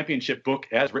commemorative championship book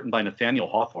as written by Nathaniel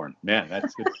Hawthorne. Man,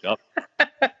 that's good stuff.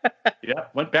 Yeah,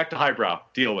 went back to highbrow.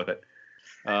 Deal with it.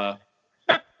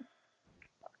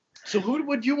 So who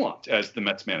would you want as the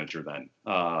Mets manager then?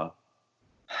 Do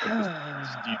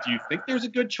you think there's a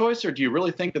good choice, or do you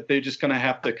really think that they're just going to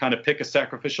have to kind of pick a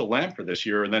sacrificial lamb for this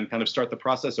year and then kind of start the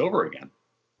process over again?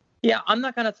 Yeah, I'm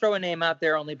not going to throw a name out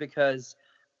there only because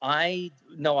I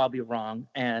know I'll be wrong,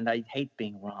 and I hate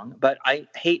being wrong. But I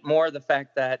hate more the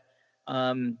fact that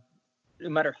no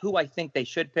matter who I think they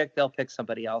should pick, they'll pick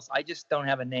somebody else. I just don't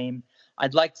have a name.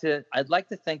 I'd like to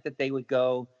think that they would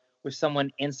go with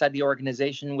someone inside the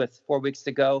organization with 4 weeks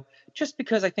to go, just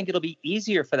because I think it'll be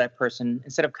easier for that person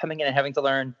instead of coming in and having to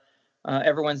learn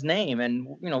everyone's name and,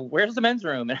 where's the men's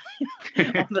room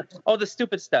and all the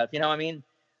stupid stuff.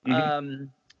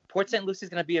 Port St. Lucie is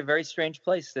going to be a very strange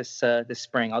place this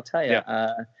spring. I'll tell you.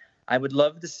 Yeah. I would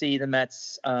love to see the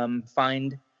Mets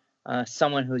find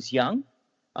someone who's young,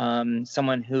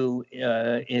 someone who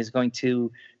is going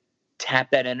to tap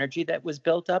that energy that was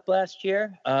built up last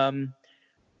year.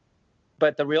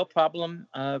 But the real problem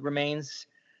remains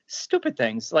stupid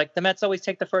things like the Mets always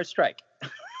take the first strike.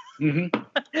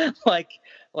 like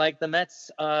the Mets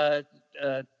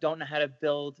don't know how to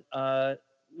build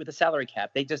with a salary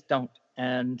cap. They just don't.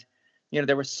 And,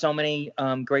 there were so many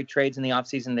great trades in the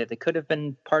offseason that they could have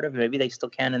been part of. Maybe they still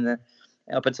can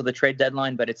up until the trade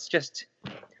deadline. But it's just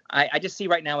I just see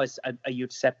right now as a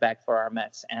huge setback for our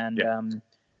Mets. And,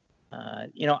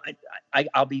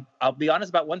 I'll be honest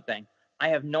about one thing. I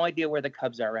have no idea where the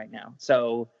Cubs are right now.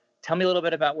 So tell me a little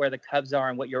bit about where the Cubs are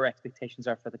and what your expectations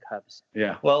are for the Cubs.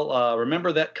 Yeah. Well,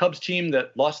 remember that Cubs team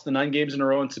that lost the 9 games in a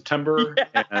row in September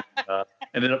and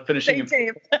ended up finishing.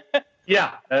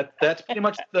 Yeah, that's pretty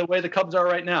much the way the Cubs are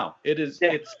right now. It's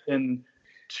been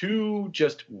 2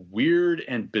 just weird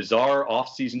and bizarre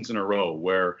off seasons in a row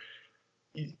where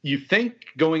you think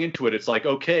going into it, it's like,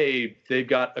 okay, they've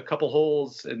got a couple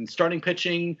holes in starting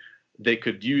pitching. They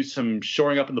could use some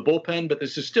shoring up in the bullpen, but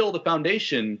this is still the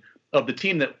foundation of the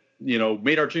team that,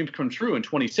 made our dreams come true in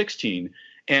 2016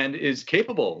 and is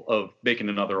capable of making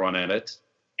another run at it.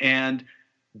 And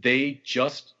they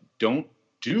just don't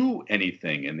do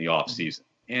anything in the offseason.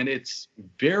 And it's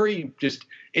very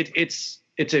it's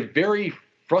a very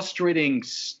frustrating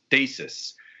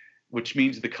stasis, which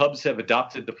means the Cubs have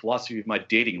adopted the philosophy of my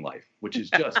dating life, which is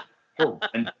just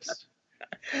horrendous.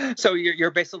 So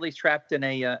you're basically trapped in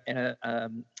a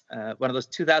one of those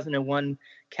 2001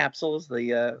 capsules,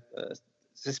 the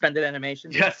suspended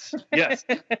animation. Yes.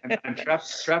 I'm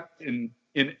trapped in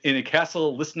a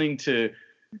castle listening to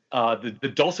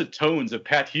the dulcet tones of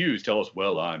Pat Hughes tell us,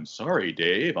 well, I'm sorry,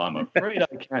 Dave. I'm afraid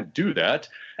I can't do that.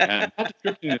 And that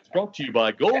description is brought to you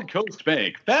by Gold Coast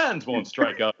Bank. Fans won't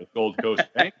strike out with Gold Coast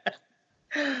Bank.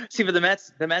 See, for the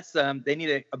Mets, they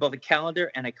need both a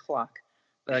calendar and a clock.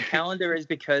 The calendar is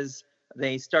because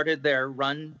they started their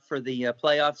run for the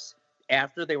playoffs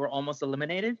after they were almost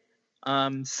eliminated.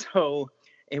 So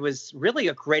it was really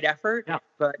a great effort,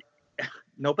 but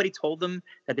nobody told them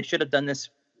that they should have done this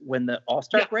when the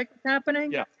All-Star break was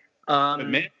happening. Yeah. But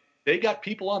man, they got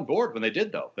people on board when they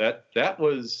did, though. That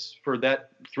was for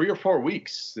that 3 or 4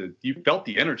 weeks. You felt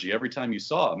the energy every time you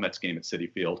saw a Mets game at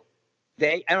Citi Field.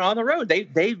 And on the road,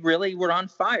 they really were on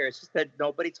fire. It's just that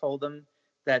nobody told them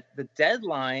that the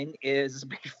deadline is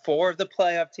before the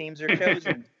playoff teams are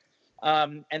chosen.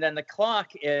 And then the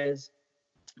clock is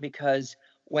because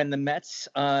when the Mets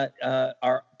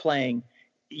are playing,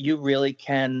 you really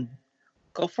can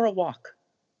go for a walk,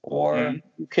 or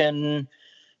you can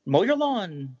mow your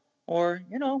lawn, or,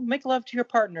 make love to your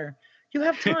partner. You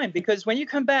have time because when you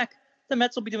come back, the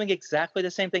Mets will be doing exactly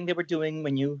the same thing they were doing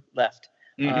when you left.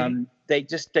 They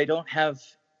don't have,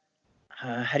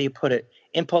 how do you put it,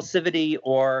 impulsivity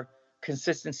or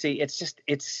consistency.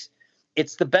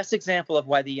 It's the best example of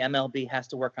why the MLB has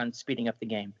to work on speeding up the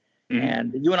game.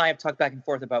 And you and I have talked back and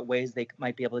forth about ways they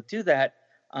might be able to do that.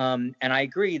 And I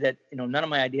agree that, none of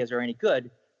my ideas are any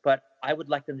good, but I would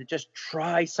like them to just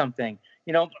try something,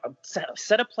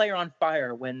 set a player on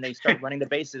fire when they start running the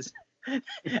bases,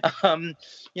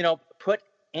 put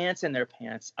ants in their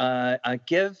pants,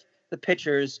 give the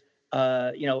pitchers,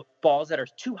 balls that are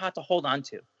too hot to hold on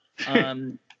to,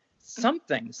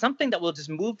 something that will just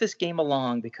move this game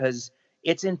along because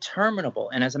it's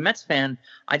interminable. And as a Mets fan,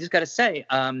 I just got to say,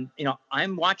 I'm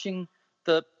watching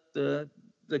the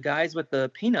guys with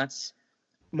the peanuts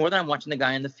more than I'm watching the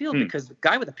guy in the field because the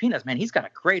guy with the peanuts, man, he's got a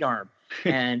great arm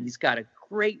and he's got a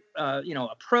great,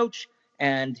 approach,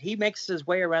 and he makes his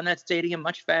way around that stadium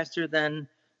much faster than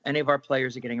any of our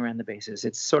players are getting around the bases.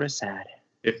 It's sort of sad.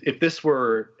 If this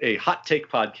were a hot take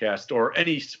podcast or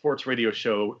any sports radio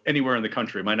show anywhere in the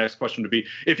country, my next question would be,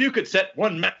 if you could set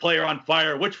one Met player on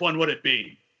fire, which one would it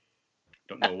be?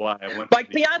 Don't know why I went. Mike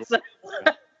Piazza.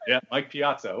 Yeah, Mike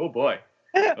Piazza. Oh, boy.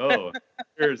 Oh,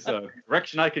 there's a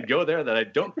direction I could go there that I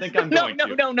don't think I'm going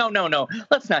to. No.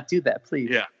 Let's not do that,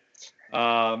 please. Yeah.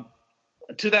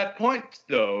 To that point,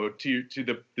 though, to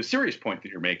the serious point that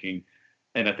you're making,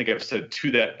 and I think I've said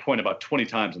to that point about 20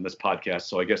 times on this podcast,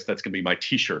 so I guess that's going to be my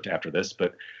T-shirt after this.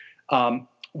 But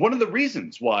one of the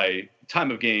reasons why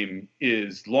time of game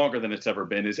is longer than it's ever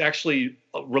been is actually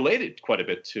related quite a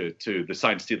bit to the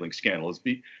sign stealing scandal, is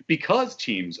because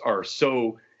teams are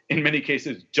so, in many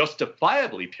cases,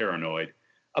 justifiably paranoid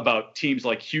about teams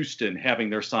like Houston having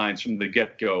their signs from the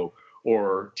get-go,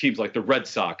 or teams like the Red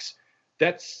Sox.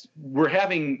 We're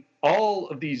having all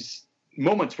of these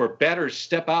moments where batters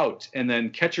step out and then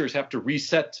catchers have to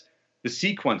reset the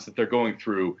sequence that they're going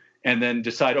through and then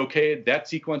decide, okay, that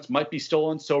sequence might be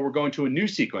stolen, so we're going to a new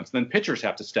sequence. Then pitchers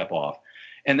have to step off.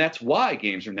 And that's why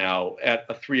games are now at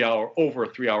over a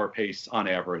 3-hour pace on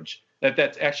average.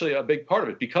 That's actually a big part of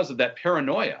it, because of that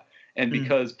paranoia. And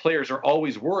because players are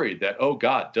always worried that, oh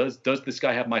God, does this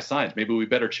guy have my signs? Maybe we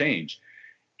better change.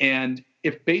 And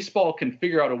if baseball can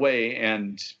figure out a way,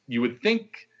 and you would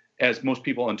think, as most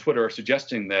people on Twitter are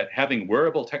suggesting, that having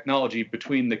wearable technology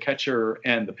between the catcher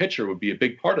and the pitcher would be a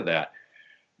big part of that,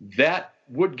 that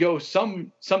would go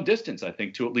some distance, I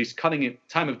think, to at least cutting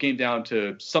time of game down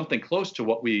to something close to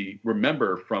what we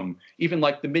remember from even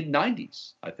like the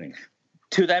mid-90s, I think.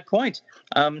 To that point.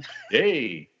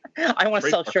 Hey. I want to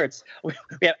sell shirts. We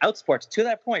have Outsports. To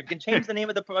that point. We can change the name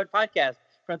of the podcast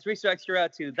from 3 Strikes You're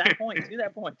Out to that point, to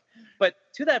that point. But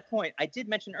to that point, I did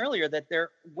mention earlier that they're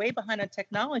way behind on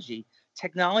technology.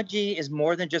 Technology is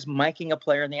more than just miking a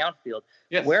player in the outfield.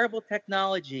 Yes. Wearable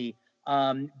technology,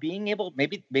 being able,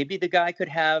 maybe the guy could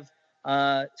have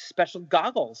special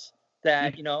goggles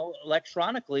that,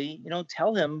 electronically,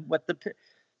 tell him what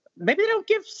maybe they don't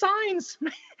give signs.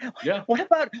 Yeah. What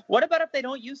about if they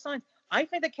don't use signs? I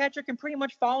think the catcher can pretty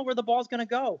much follow where the ball's going to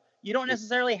go. You don't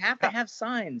necessarily have to have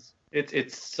signs.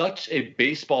 It's such a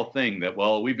baseball thing that,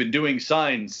 well, we've been doing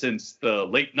signs since the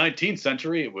late 19th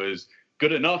century. It was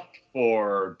good enough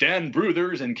for Dan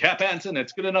Bruthers and Cap Anson.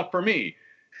 It's good enough for me.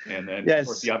 And then, of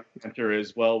course, the obvious answer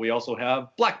is, well, we also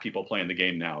have black people playing the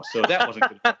game now. So that wasn't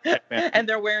good enough. and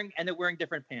they're wearing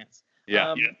different pants.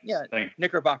 Yeah.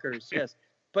 Knickerbockers. Yes.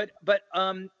 But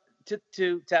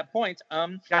to that point,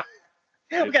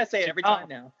 we gotta say it every time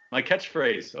now. My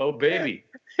catchphrase, oh baby.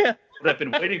 Yeah. That I've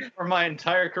been waiting for my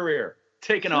entire career.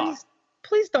 Taken off.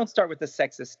 please don't start with the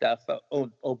sexist stuff.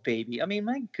 Oh, baby. I mean,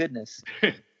 my goodness.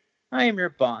 I am your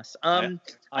boss. I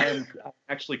am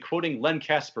actually quoting Len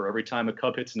Casper every time a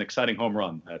Cub hits an exciting home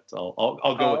run.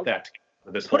 I'll go with that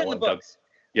for this put whole it in the books.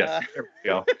 Yes, there we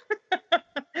go.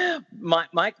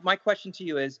 my question to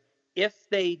you is, if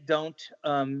they don't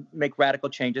make radical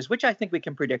changes, which I think we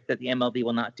can predict that the MLB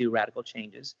will not do radical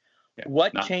changes,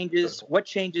 what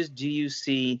changes do you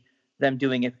see them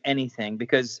doing, if anything?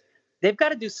 Because they've got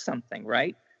to do something,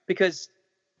 right? Because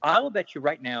I will bet you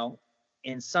right now,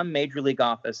 in some major league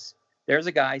office, there's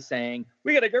a guy saying,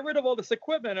 we got to get rid of all this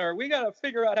equipment, or we got to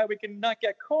figure out how we can not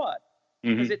get caught.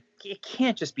 Because it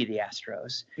can't just be the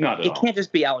Astros. It can't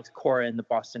just be Alex Cora and the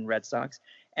Boston Red Sox.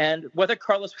 And whether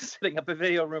Carlos was setting up a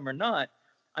video room or not,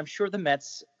 I'm sure the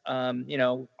Mets,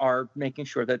 are making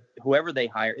sure that whoever they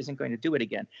hire isn't going to do it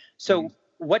again. So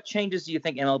what changes do you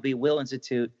think MLB will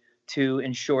institute to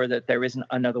ensure that there isn't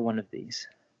another one of these?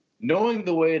 Knowing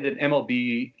the way that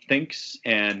MLB thinks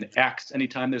and acts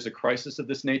anytime there's a crisis of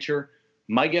this nature,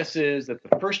 my guess is that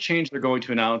the first change they're going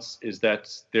to announce is that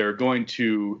they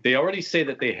already say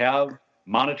that they have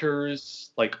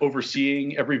monitors like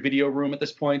overseeing every video room at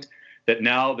this point, that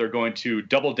now they're going to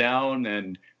double down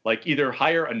and like either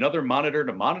hire another monitor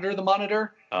to monitor the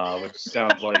monitor, which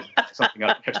sounds like something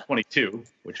out of Catch-22,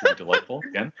 which would be delightful.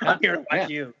 Again, I'm here to watch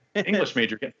you. English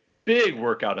major, get big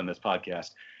workout in this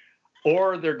podcast.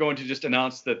 Or they're going to just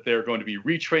announce that they're going to be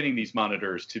retraining these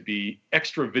monitors to be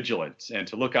extra vigilant and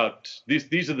to look out.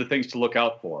 These are the things to look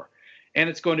out for. And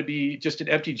it's going to be just an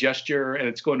empty gesture, and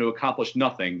it's going to accomplish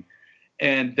nothing.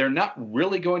 And they're not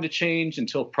really going to change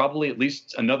until probably at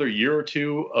least another year or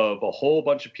two of a whole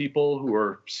bunch of people who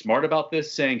are smart about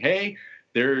this saying, hey,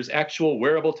 there's actual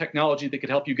wearable technology that could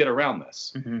help you get around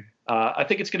this. I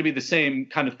think it's going to be the same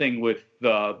kind of thing with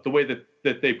the way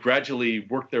that they've gradually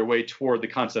worked their way toward the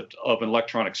concept of an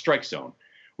electronic strike zone,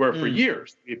 where for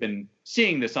years we've been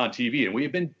seeing this on TV, and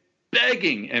we've been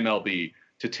begging MLB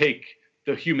to take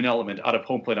the human element out of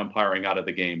home plate umpiring out of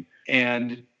the game.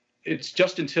 And it's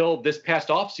just until this past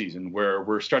offseason where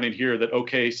we're starting to hear that,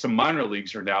 okay, some minor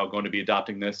leagues are now going to be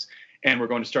adopting this, and we're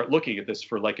going to start looking at this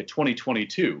for like a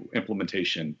 2022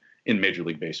 implementation in Major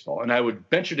League Baseball. And I would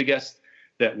venture to guess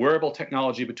that wearable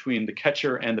technology between the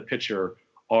catcher and the pitcher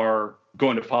are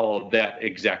going to follow that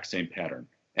exact same pattern.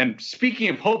 And speaking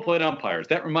of home plate umpires,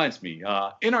 that reminds me,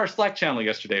 in our Slack channel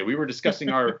yesterday, we were discussing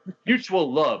our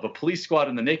mutual love of Police Squad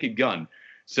and The Naked Gun.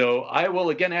 So I will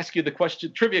again ask you the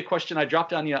trivia question I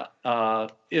dropped on you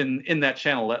in that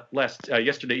channel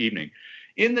yesterday evening.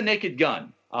 In The Naked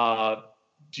Gun,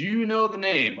 do you know the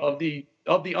name of the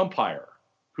umpire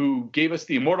who gave us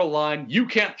the immortal line, "You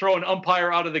can't throw an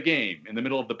umpire out of the game," in the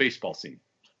middle of the baseball scene?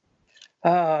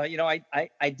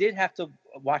 I did have to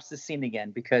watch the scene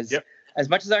again because as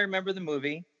much as I remember the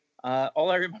movie, all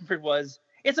I remembered was,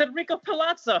 it's Enrico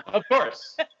Palazzo. Of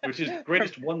course, which is the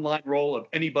greatest one-line role of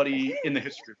anybody in the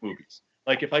history of movies.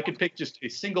 Like, if I could pick just a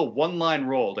single one-line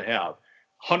role to have,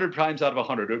 100 times out of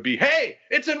 100, it would be, hey,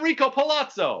 it's Enrico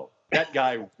Palazzo. That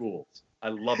guy rules. I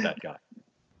love that guy.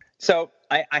 So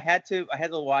I had to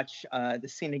watch the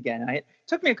scene again. It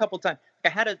took me a couple times. I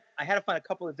had to find a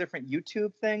couple of different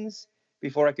YouTube things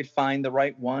before I could find the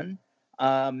right one.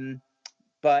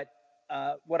 But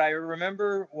what I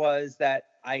remember was that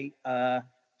where's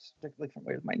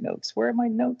my notes? Where are my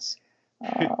notes?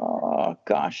 Oh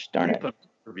gosh, darn it.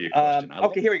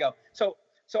 Okay, here we go. So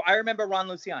I remember Ron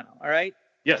Luciano. All right.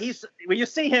 Yes. When you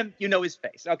see him, you know his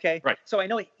face. Okay. Right. So I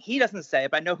know he doesn't say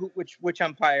it, but I know which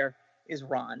umpire is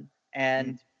Ron.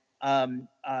 And I'm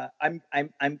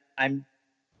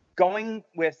going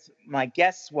with, my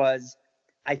guess was,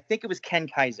 I think it was Ken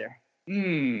Kaiser.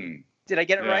 Did I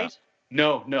get it right?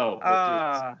 No.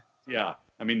 Yeah.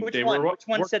 I mean, which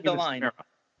one said the line?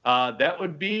 That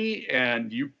would be,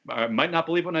 and you might not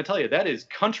believe when I tell you, that is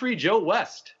Country Joe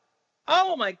West.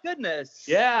 Oh my goodness.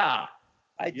 Yeah.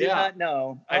 I did not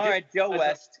know. All right, Joe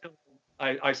West.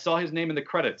 I saw his name in the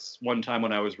credits one time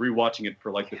when I was rewatching it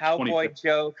for like the Cowboy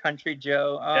Joe, Country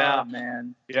Joe. Oh,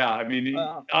 man. Yeah, I mean,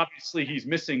 obviously he's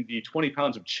missing the 20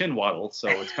 pounds of chin waddle, so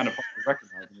it's kind of hard to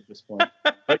recognize him at this point.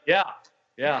 But yeah.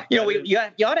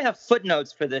 You ought to have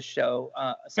footnotes for this show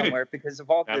somewhere because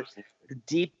of all the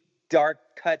deep, dark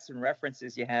cuts and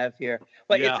references you have here.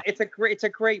 But it's a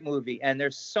great movie, and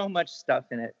there's so much stuff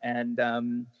in it. And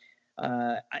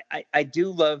I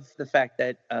do love the fact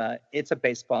that it's a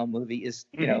baseball movie. Is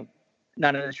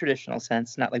not in a traditional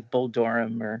sense, not like Bull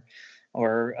Durham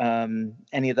or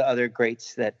any of the other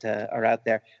greats that are out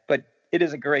there, but it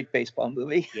is a great baseball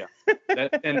movie. Yeah,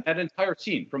 that entire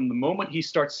scene, from the moment he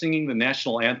starts singing the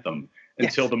national anthem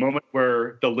until the moment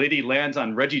where the lady lands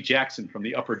on Reggie Jackson from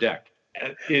the upper deck,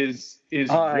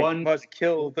 I must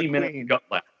kill the queen. Gut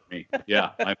laugh for me.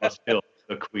 Yeah, I must kill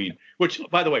the queen. Which,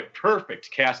 by the way,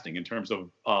 perfect casting in terms of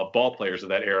ball players of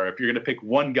that era. If you're going to pick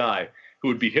one guy who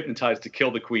would be hypnotized to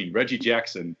kill the queen, Reggie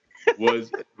Jackson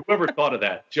was. Whoever thought of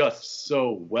that, just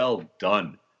so well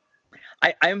done.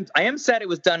 I am sad it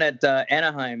was done at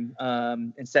Anaheim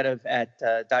instead of at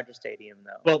Dodger Stadium,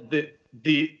 though. Well,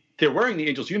 they're wearing the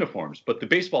Angels uniforms, but the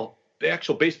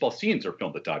actual baseball scenes are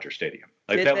filmed at Dodger Stadium.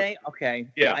 Did they? Okay.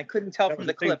 Yeah. I couldn't tell from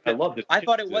the clip. I loved it. I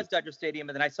thought it was Dodger Stadium,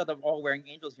 and then I saw them all wearing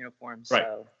Angels uniforms. Right.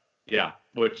 So. Yeah,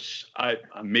 which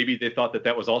maybe they thought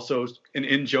that was also an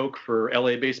in-joke for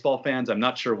LA baseball fans. I'm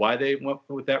not sure why they went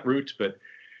with that route, but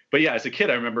yeah, as a kid,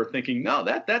 I remember thinking, no,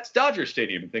 that's Dodger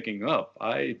Stadium, and thinking, oh,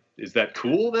 is that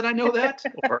cool that I know that?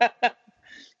 Or...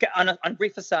 on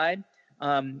brief aside,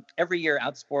 every year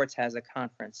Outsports has a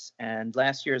conference, and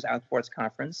last year's Outsports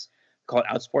conference, called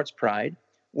Outsports Pride,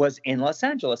 was in Los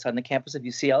Angeles on the campus of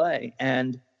UCLA.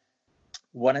 And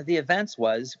one of the events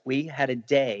was we had a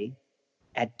day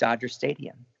at Dodger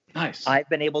Stadium. Nice. I've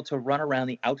been able to run around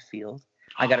the outfield.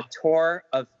 I got a tour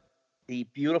of the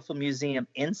beautiful museum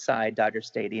inside Dodger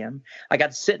Stadium. I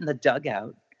got to sit in the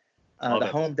dugout, the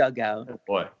home dugout. Oh,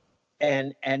 boy.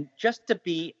 And just to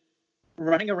be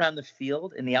running around the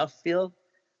field, in the outfield,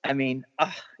 I mean,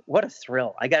 what a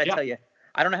thrill. I got to tell you,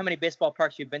 I don't know how many baseball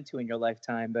parks you've been to in your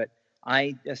lifetime, but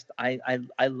I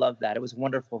love that. It was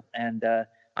wonderful. And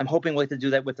I'm hoping we can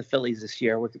do that with the Phillies this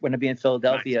year. We're going to be in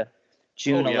Philadelphia,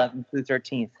 June 11th through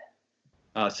 13th.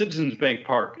 Citizens Bank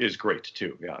Park is great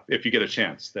too. Yeah, if you get a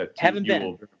chance. Haven't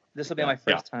been. This will be my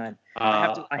first time.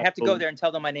 I have to go there and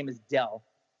tell them my name is Del.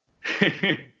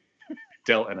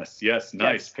 Del Ennis. Yes,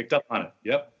 nice. Yes. Picked up on it.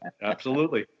 Yep,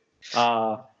 absolutely.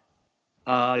 I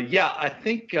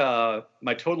think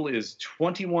my total is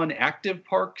 21 active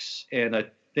parks, and I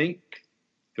think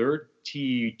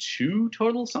 32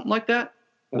 total, something like that.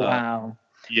 Wow.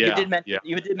 You did mention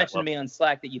to me on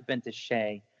Slack that you've been to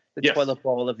Shea, the toilet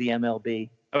bowl of the MLB.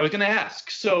 I was going to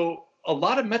ask. So a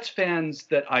lot of Mets fans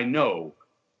that I know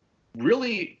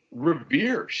really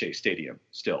revere Shea Stadium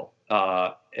still,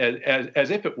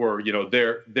 as if it were,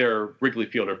 their Wrigley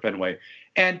Field or Fenway.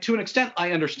 And to an extent,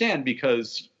 I understand,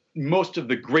 because most of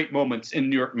the great moments in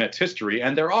New York Mets history,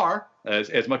 and there are,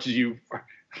 as much as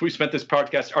we spent this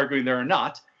podcast arguing there are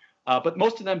not, but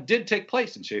most of them did take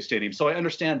place in Shea Stadium. So I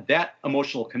understand that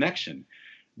emotional connection.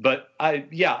 But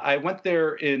I went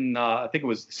there in, I think it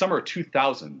was the summer of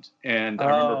 2000. And I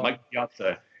remember Mike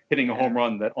Piazza hitting a home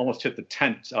run that almost hit the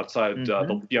tent outside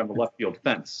beyond the left field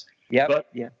fence.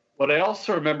 But what I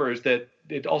also remember is that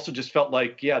it also just felt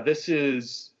like, this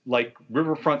is like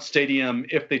Riverfront Stadium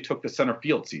if they took the center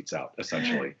field seats out,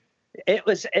 essentially. It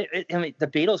was, I mean, the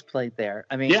Beatles played there.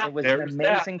 I mean, it was an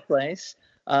amazing place.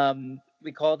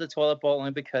 We called it the toilet bowl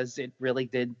only because it really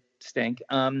did stink.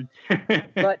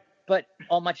 But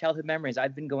all my childhood memories,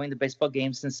 I've been going to baseball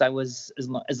games since I was as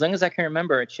long as I can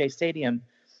remember at Shea Stadium,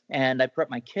 and I brought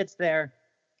my kids there.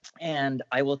 And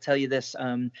I will tell you this: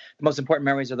 the most important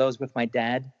memories are those with my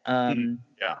dad. And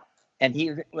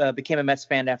he became a Mets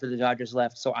fan after the Dodgers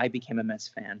left, so I became a Mets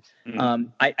fan.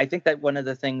 I think that one of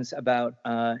the things about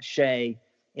Shea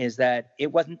is that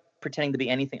it wasn't pretending to be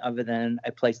anything other than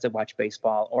a place to watch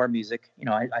baseball or music.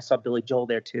 I saw Billy Joel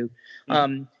there too.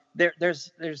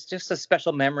 There's just a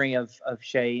special memory of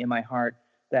Shea in my heart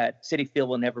that Citi Field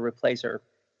will never replace, or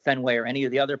Fenway or any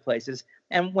of the other places.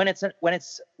 And when it's the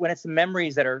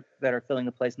memories that are filling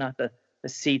the place, not the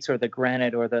seats or the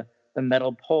granite or the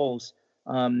metal poles,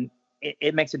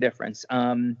 it makes a difference.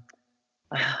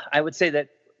 I would say that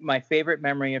my favorite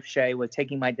memory of Shea was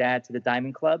taking my dad to the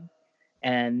Diamond Club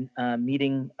and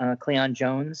meeting Cleon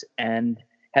Jones and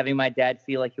having my dad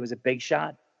feel like he was a big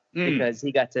shot because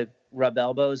he got to rub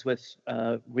elbows with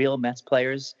real Mets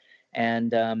players,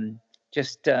 and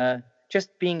just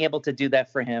being able to do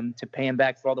that for him, to pay him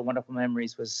back for all the wonderful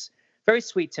memories, was very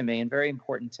sweet to me and very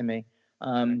important to me.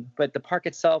 But the park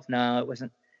itself, no, it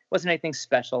wasn't anything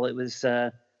special. It was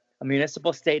a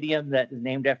municipal stadium that is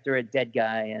named after a dead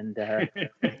guy, and I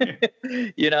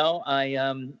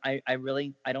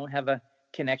don't have a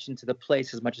connection to the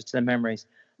place as much as to the memories.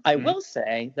 I will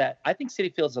say that I think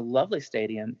Citi Field is a lovely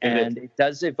stadium, and it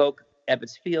does evoke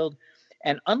Ebbets Field.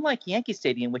 And unlike Yankee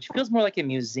Stadium, which feels more like a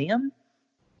museum,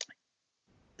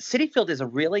 Citi Field is a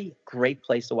really great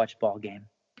place to watch a ball game.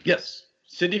 Yes.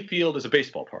 Citi Field is a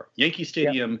baseball park. Yankee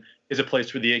Stadium is a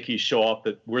place where the Yankees show off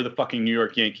that we're the fucking New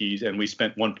York Yankees and we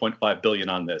spent $1.5 billion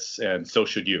on this, and so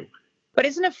should you. But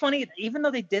isn't it funny, even though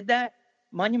they did that,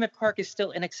 Monument Park is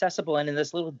still inaccessible and in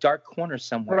this little dark corner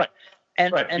somewhere. Right.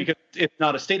 Right, and because it's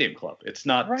not a stadium club. It's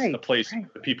not a right, place right.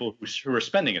 for people who are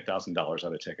spending $1,000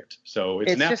 on a ticket. So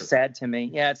it's an It's just after. sad to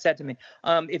me. Yeah, it's sad to me.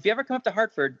 If you ever come up to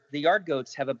Hartford, the Yard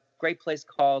Goats have a great place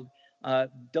called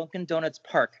Dunkin' Donuts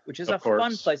Park, which is a Of fun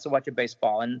course. place to watch a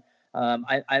baseball, and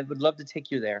I would love to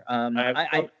take you there.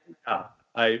 I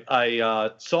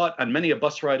saw it on many a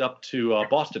bus ride up to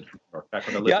Boston from New York back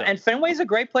when I lived Yeah, there. and Fenway's a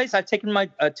great place. I've taken my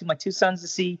my two sons to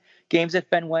see games at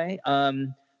Fenway.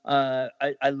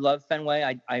 I love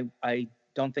Fenway. I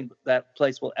don't think that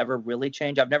place will ever really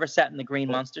change. I've never sat in the green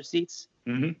monster seats.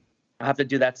 Mm-hmm. I'll have to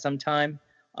do that sometime.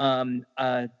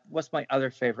 What's my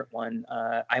other favorite one?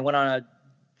 I went on a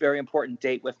very important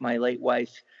date with my late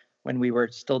wife when we were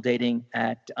still dating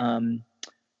at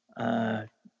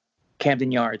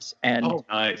Camden Yards, and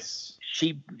Nice.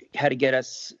 she had to get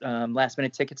us last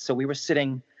minute tickets. So we were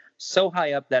sitting so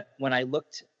high up that when I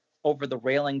looked over the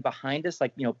railing behind us,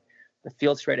 like, the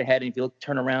field straight ahead, and if you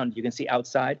turn around, you can see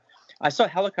outside. I saw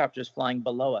helicopters flying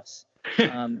below us.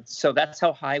 So that's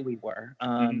how high we were.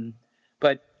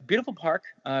 But beautiful park,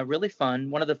 really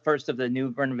fun. One of the first of the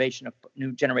new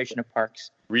generation of parks.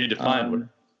 Redefine what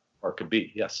park could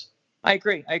be. Yes. I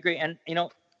agree. And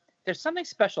there's something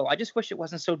special. I just wish it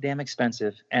wasn't so damn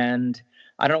expensive. And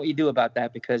I don't know what you do about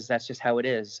that, because that's just how it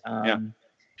is.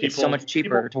 It's so much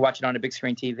cheaper to watch it on a big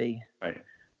screen TV. Right.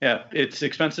 Yeah, it's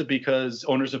expensive because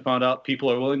owners have found out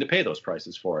people are willing to pay those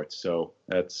prices for it. So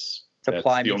that's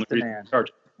Supply the only meets demand.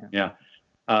 charge. Yeah.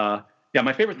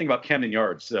 My favorite thing about Camden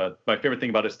Yards, my favorite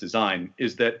thing about its design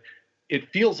is that it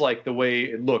feels like the way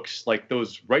it looks, like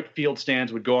those right field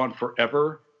stands would go on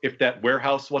forever if that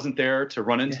warehouse wasn't there to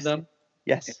run into them.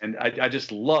 Yes. And I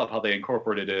just love how they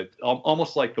incorporated it,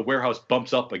 almost like the warehouse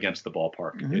bumps up against the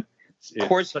ballpark. Mm-hmm.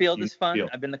 Coors Field is fun.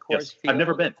 I've been to Coors Field. I've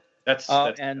never been. That's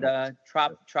Trop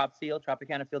Field,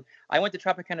 Tropicana Field. I went to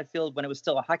Tropicana Field when it was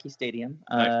still a hockey stadium,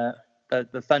 nice. the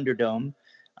Thunderdome.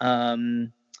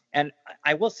 And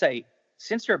I will say,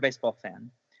 since you're a baseball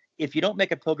fan, if you don't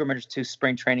make a pilgrimage to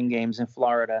spring training games in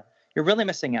Florida, you're really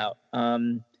missing out.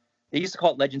 They used to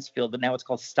call it Legends Field, but now it's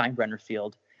called Steinbrenner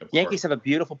Field. Yankees have a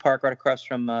beautiful park right across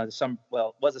from it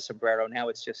was a Sombrero. Now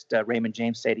it's just Raymond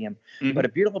James Stadium. Mm-hmm. But a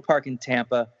beautiful park in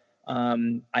Tampa.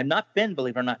 I've not been,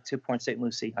 believe it or not, to Point St.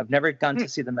 Lucie. I've never gone to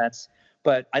see the Mets,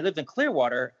 but I lived in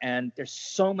Clearwater, and there's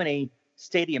so many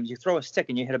stadiums. You throw a stick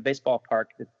and you hit a baseball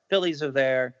park. The Phillies are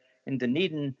there in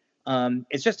Dunedin.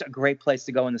 It's just a great place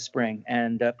to go in the spring,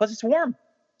 and plus it's warm.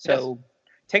 So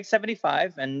take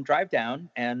 75 and drive down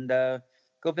and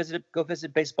go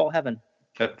visit baseball heaven.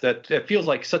 That feels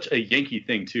like such a Yankee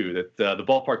thing too. That the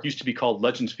ballpark used to be called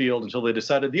Legends Field until they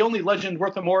decided the only legend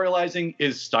worth memorializing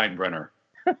is Steinbrenner.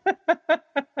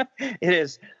 It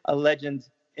is a legend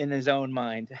in his own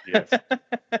mind. Yes.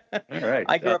 All right.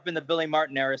 I grew up in the Billy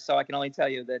Martin era, so I can only tell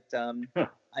you that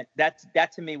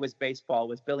that to me was baseball.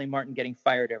 Was Billy Martin getting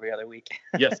fired every other week?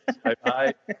 Yes,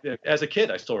 I as a kid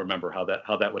I still remember how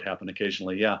that would happen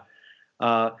occasionally. Yeah.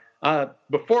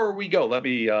 Before we go, let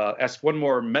me ask one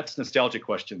more Mets nostalgia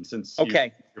question. Since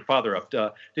your father up,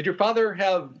 did your father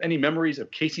have any memories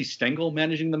of Casey Stengel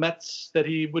managing the Mets that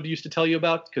he would used to tell you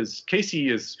about? Because Casey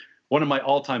is one of my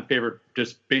all-time favorite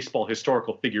just baseball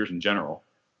historical figures in general.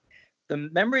 The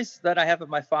memories that I have of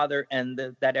my father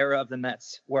and that era of the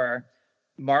Mets were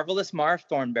Marvelous Marv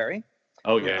Thornberry.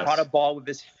 Oh, who yes. caught a ball with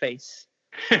his face.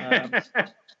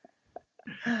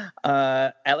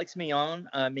 Alex Mion,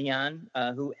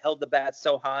 who held the bat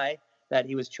so high that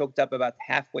he was choked up about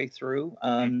halfway through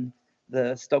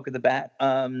the stroke of the bat.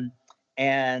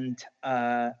 And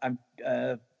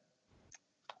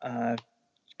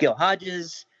Gil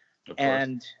Hodges.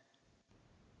 And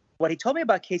what he told me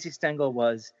about Casey Stengel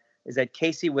is that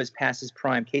Casey was past his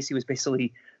prime. Casey was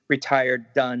basically retired,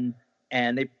 done,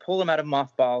 and they pulled him out of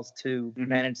mothballs to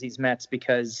manage these Mets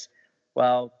because,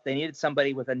 well, they needed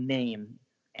somebody with a name.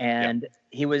 And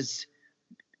he was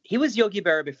Yogi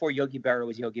Berra before Yogi Berra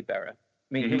was Yogi Berra. I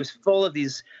mean, he was full of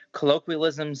these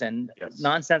colloquialisms and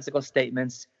nonsensical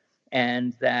statements,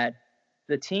 and that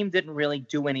the team didn't really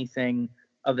do anything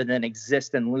other than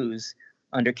exist and lose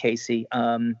under Casey.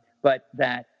 But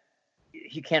that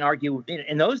you can't argue.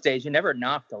 In those days, you never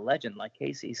knocked a legend like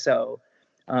Casey. So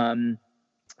I'm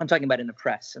talking about in the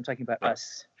press. I'm talking about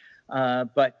us.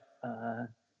 But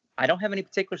I don't have any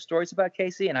particular stories about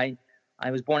Casey, and I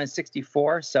was born in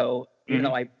 '64, so even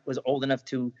though I was old enough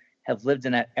to have lived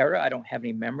in that era, I don't have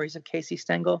any memories of Casey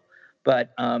Stengel.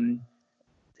 But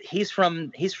he's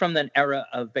from an era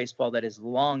of baseball that has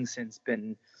long since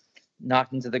been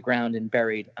knocked into the ground and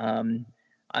buried.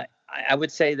 I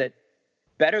would say that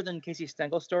better than Casey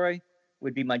Stengel's story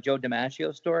would be my Joe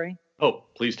DiMaggio story. Oh,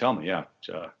 please tell me. Yeah.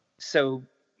 So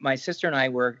my sister and I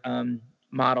were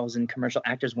models and commercial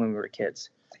actors when we were kids.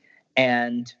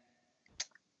 And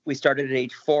we started at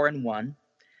age 4 and 1.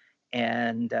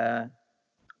 And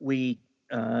we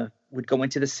would go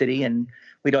into the city and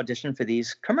we'd audition for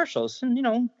these commercials.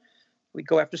 And, we'd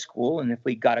go after school. And if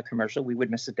we got a commercial, we would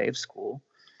miss a day of school.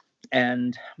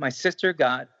 And my sister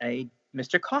got a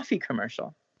Mr. Coffee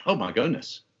commercial. Oh, my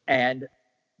goodness. And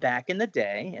back in the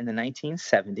day, in the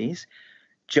 1970s,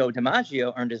 Joe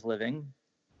DiMaggio earned his living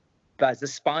as the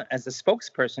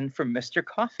spokesperson for Mr.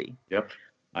 Coffee. Yep.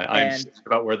 I'm scared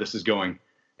about where this is going.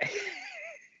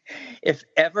 If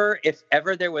ever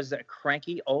there was a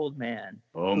cranky old man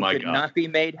who could not be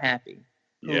made happy,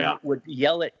 who would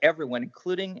yell at everyone,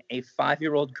 including a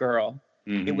 5-year-old girl,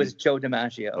 it was Joe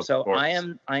DiMaggio. Of course.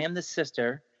 I am the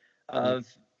sister of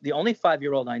the only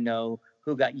 5-year-old I know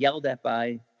who got yelled at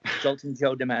by Jolton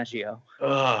Joe DiMaggio.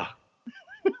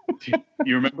 Do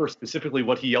you remember specifically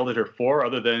what he yelled at her for,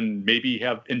 other than maybe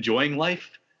enjoying life?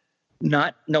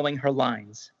 Not knowing her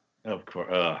lines. Of course.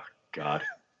 Oh, God.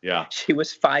 Yeah. She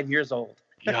was 5 years old.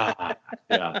 Yeah.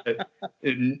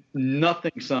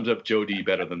 Nothing sums up Joe D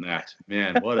better than that.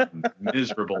 Man, what a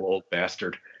miserable old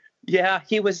bastard. Yeah,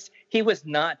 he was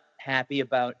not happy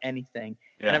about anything.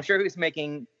 Yeah. And I'm sure he was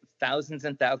making thousands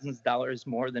and thousands of dollars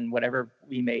more than whatever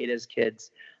we made as kids.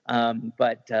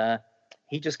 But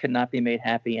he just could not be made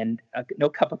happy, and no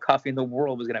cup of coffee in the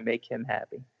world was going to make him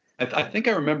happy. I think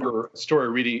I remember a story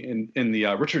reading in the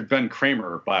Richard Venn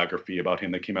Kramer biography about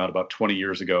him that came out about 20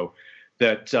 years ago,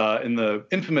 that in the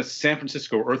infamous San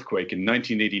Francisco earthquake in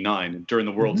 1989 during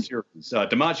the World Series,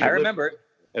 DiMaggio I remember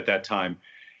at that time.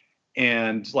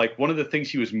 And like one of the things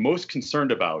he was most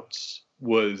concerned about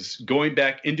was going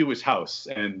back into his house.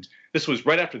 And this was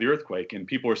right after the earthquake. And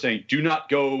people were saying, do not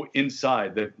go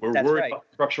inside, that we're worried about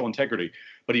structural integrity.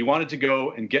 But he wanted to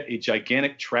go and get a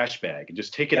gigantic trash bag and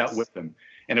just take it out with him.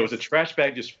 And it was a trash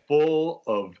bag just full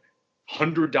of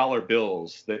 $100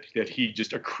 bills that he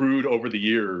just accrued over the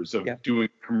years of doing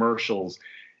commercials.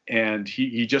 And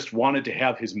he just wanted to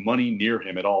have his money near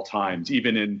him at all times,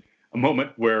 even in a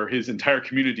moment where his entire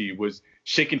community was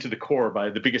shaken to the core by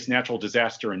the biggest natural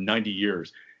disaster in 90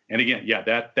 years. And again,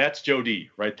 that's Joe D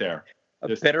right there. A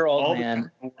bitter old man.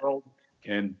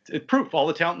 And it's proof all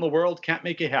the talent in the world can't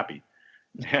make you happy.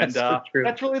 And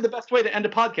that's really the best way to end a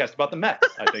podcast about the Mets,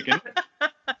 I think. Isn't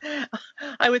it?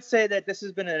 I would say that this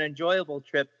has been an enjoyable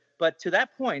trip, but to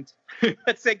that point,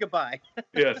 let's say goodbye.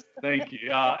 Yes, thank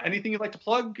you. Anything you'd like to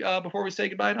plug before we say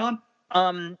goodbye, Don?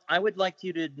 I would like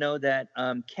you to know that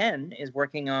Ken is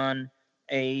working on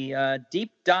a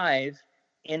deep dive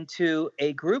into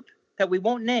a group that we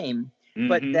won't name,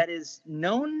 but that is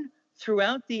known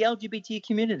throughout the LGBT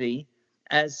community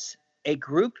as a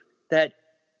group that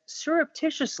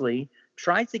surreptitiously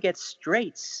tries to get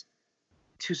straights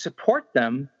to support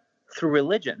them through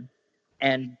religion.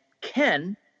 And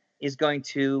Ken is going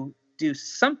to do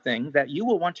something that you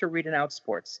will want to read in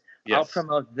Outsports. Yes. I'll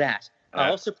promote that.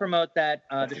 I'll also promote that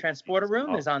the Transporter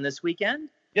Room is on this weekend.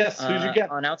 Yes, who's your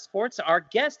guest? On Outsports. Our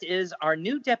guest is our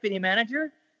new deputy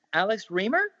manager, Alex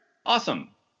Reamer. Awesome.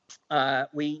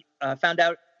 We found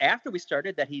out after we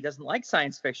started that he doesn't like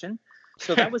science fiction.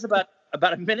 So that was about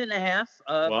a minute and a half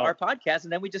of our podcast,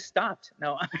 and then we just stopped.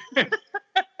 No,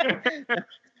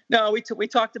 no, we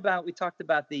talked about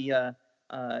the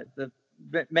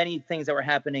many things that were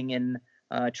happening in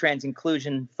trans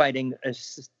inclusion fighting,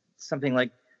 something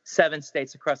like 7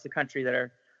 states across the country that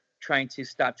are trying to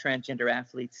stop transgender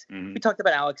athletes. We talked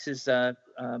about Alex's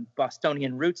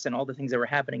Bostonian roots and all the things that were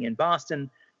happening in Boston.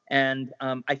 And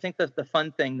I think that the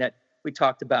fun thing that we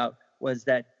talked about was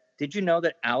that, did you know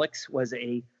that Alex was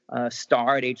a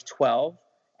star at age 12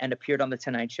 and appeared on The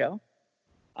Tonight Show?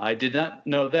 I did not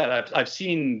know that. I've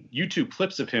seen YouTube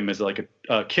clips of him as like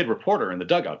a kid reporter in the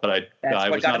dugout, but I was not aware.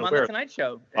 That's what got him on The Tonight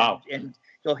Show. Wow. And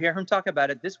you'll hear him talk about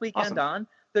it this weekend on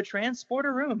The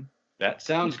Transporter Room. That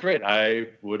sounds great. I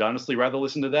would honestly rather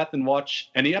listen to that than watch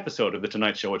any episode of The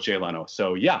Tonight Show with Jay Leno.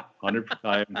 So yeah, I'm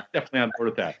definitely on board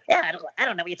with that. Yeah, I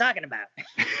don't know what you're talking about.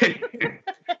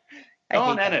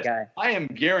 Don Ennis, I am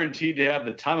guaranteed to have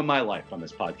the time of my life on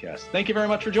this podcast. Thank you very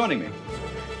much for joining me.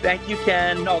 Thank you,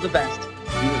 Ken. All the best.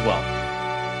 You as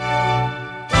well.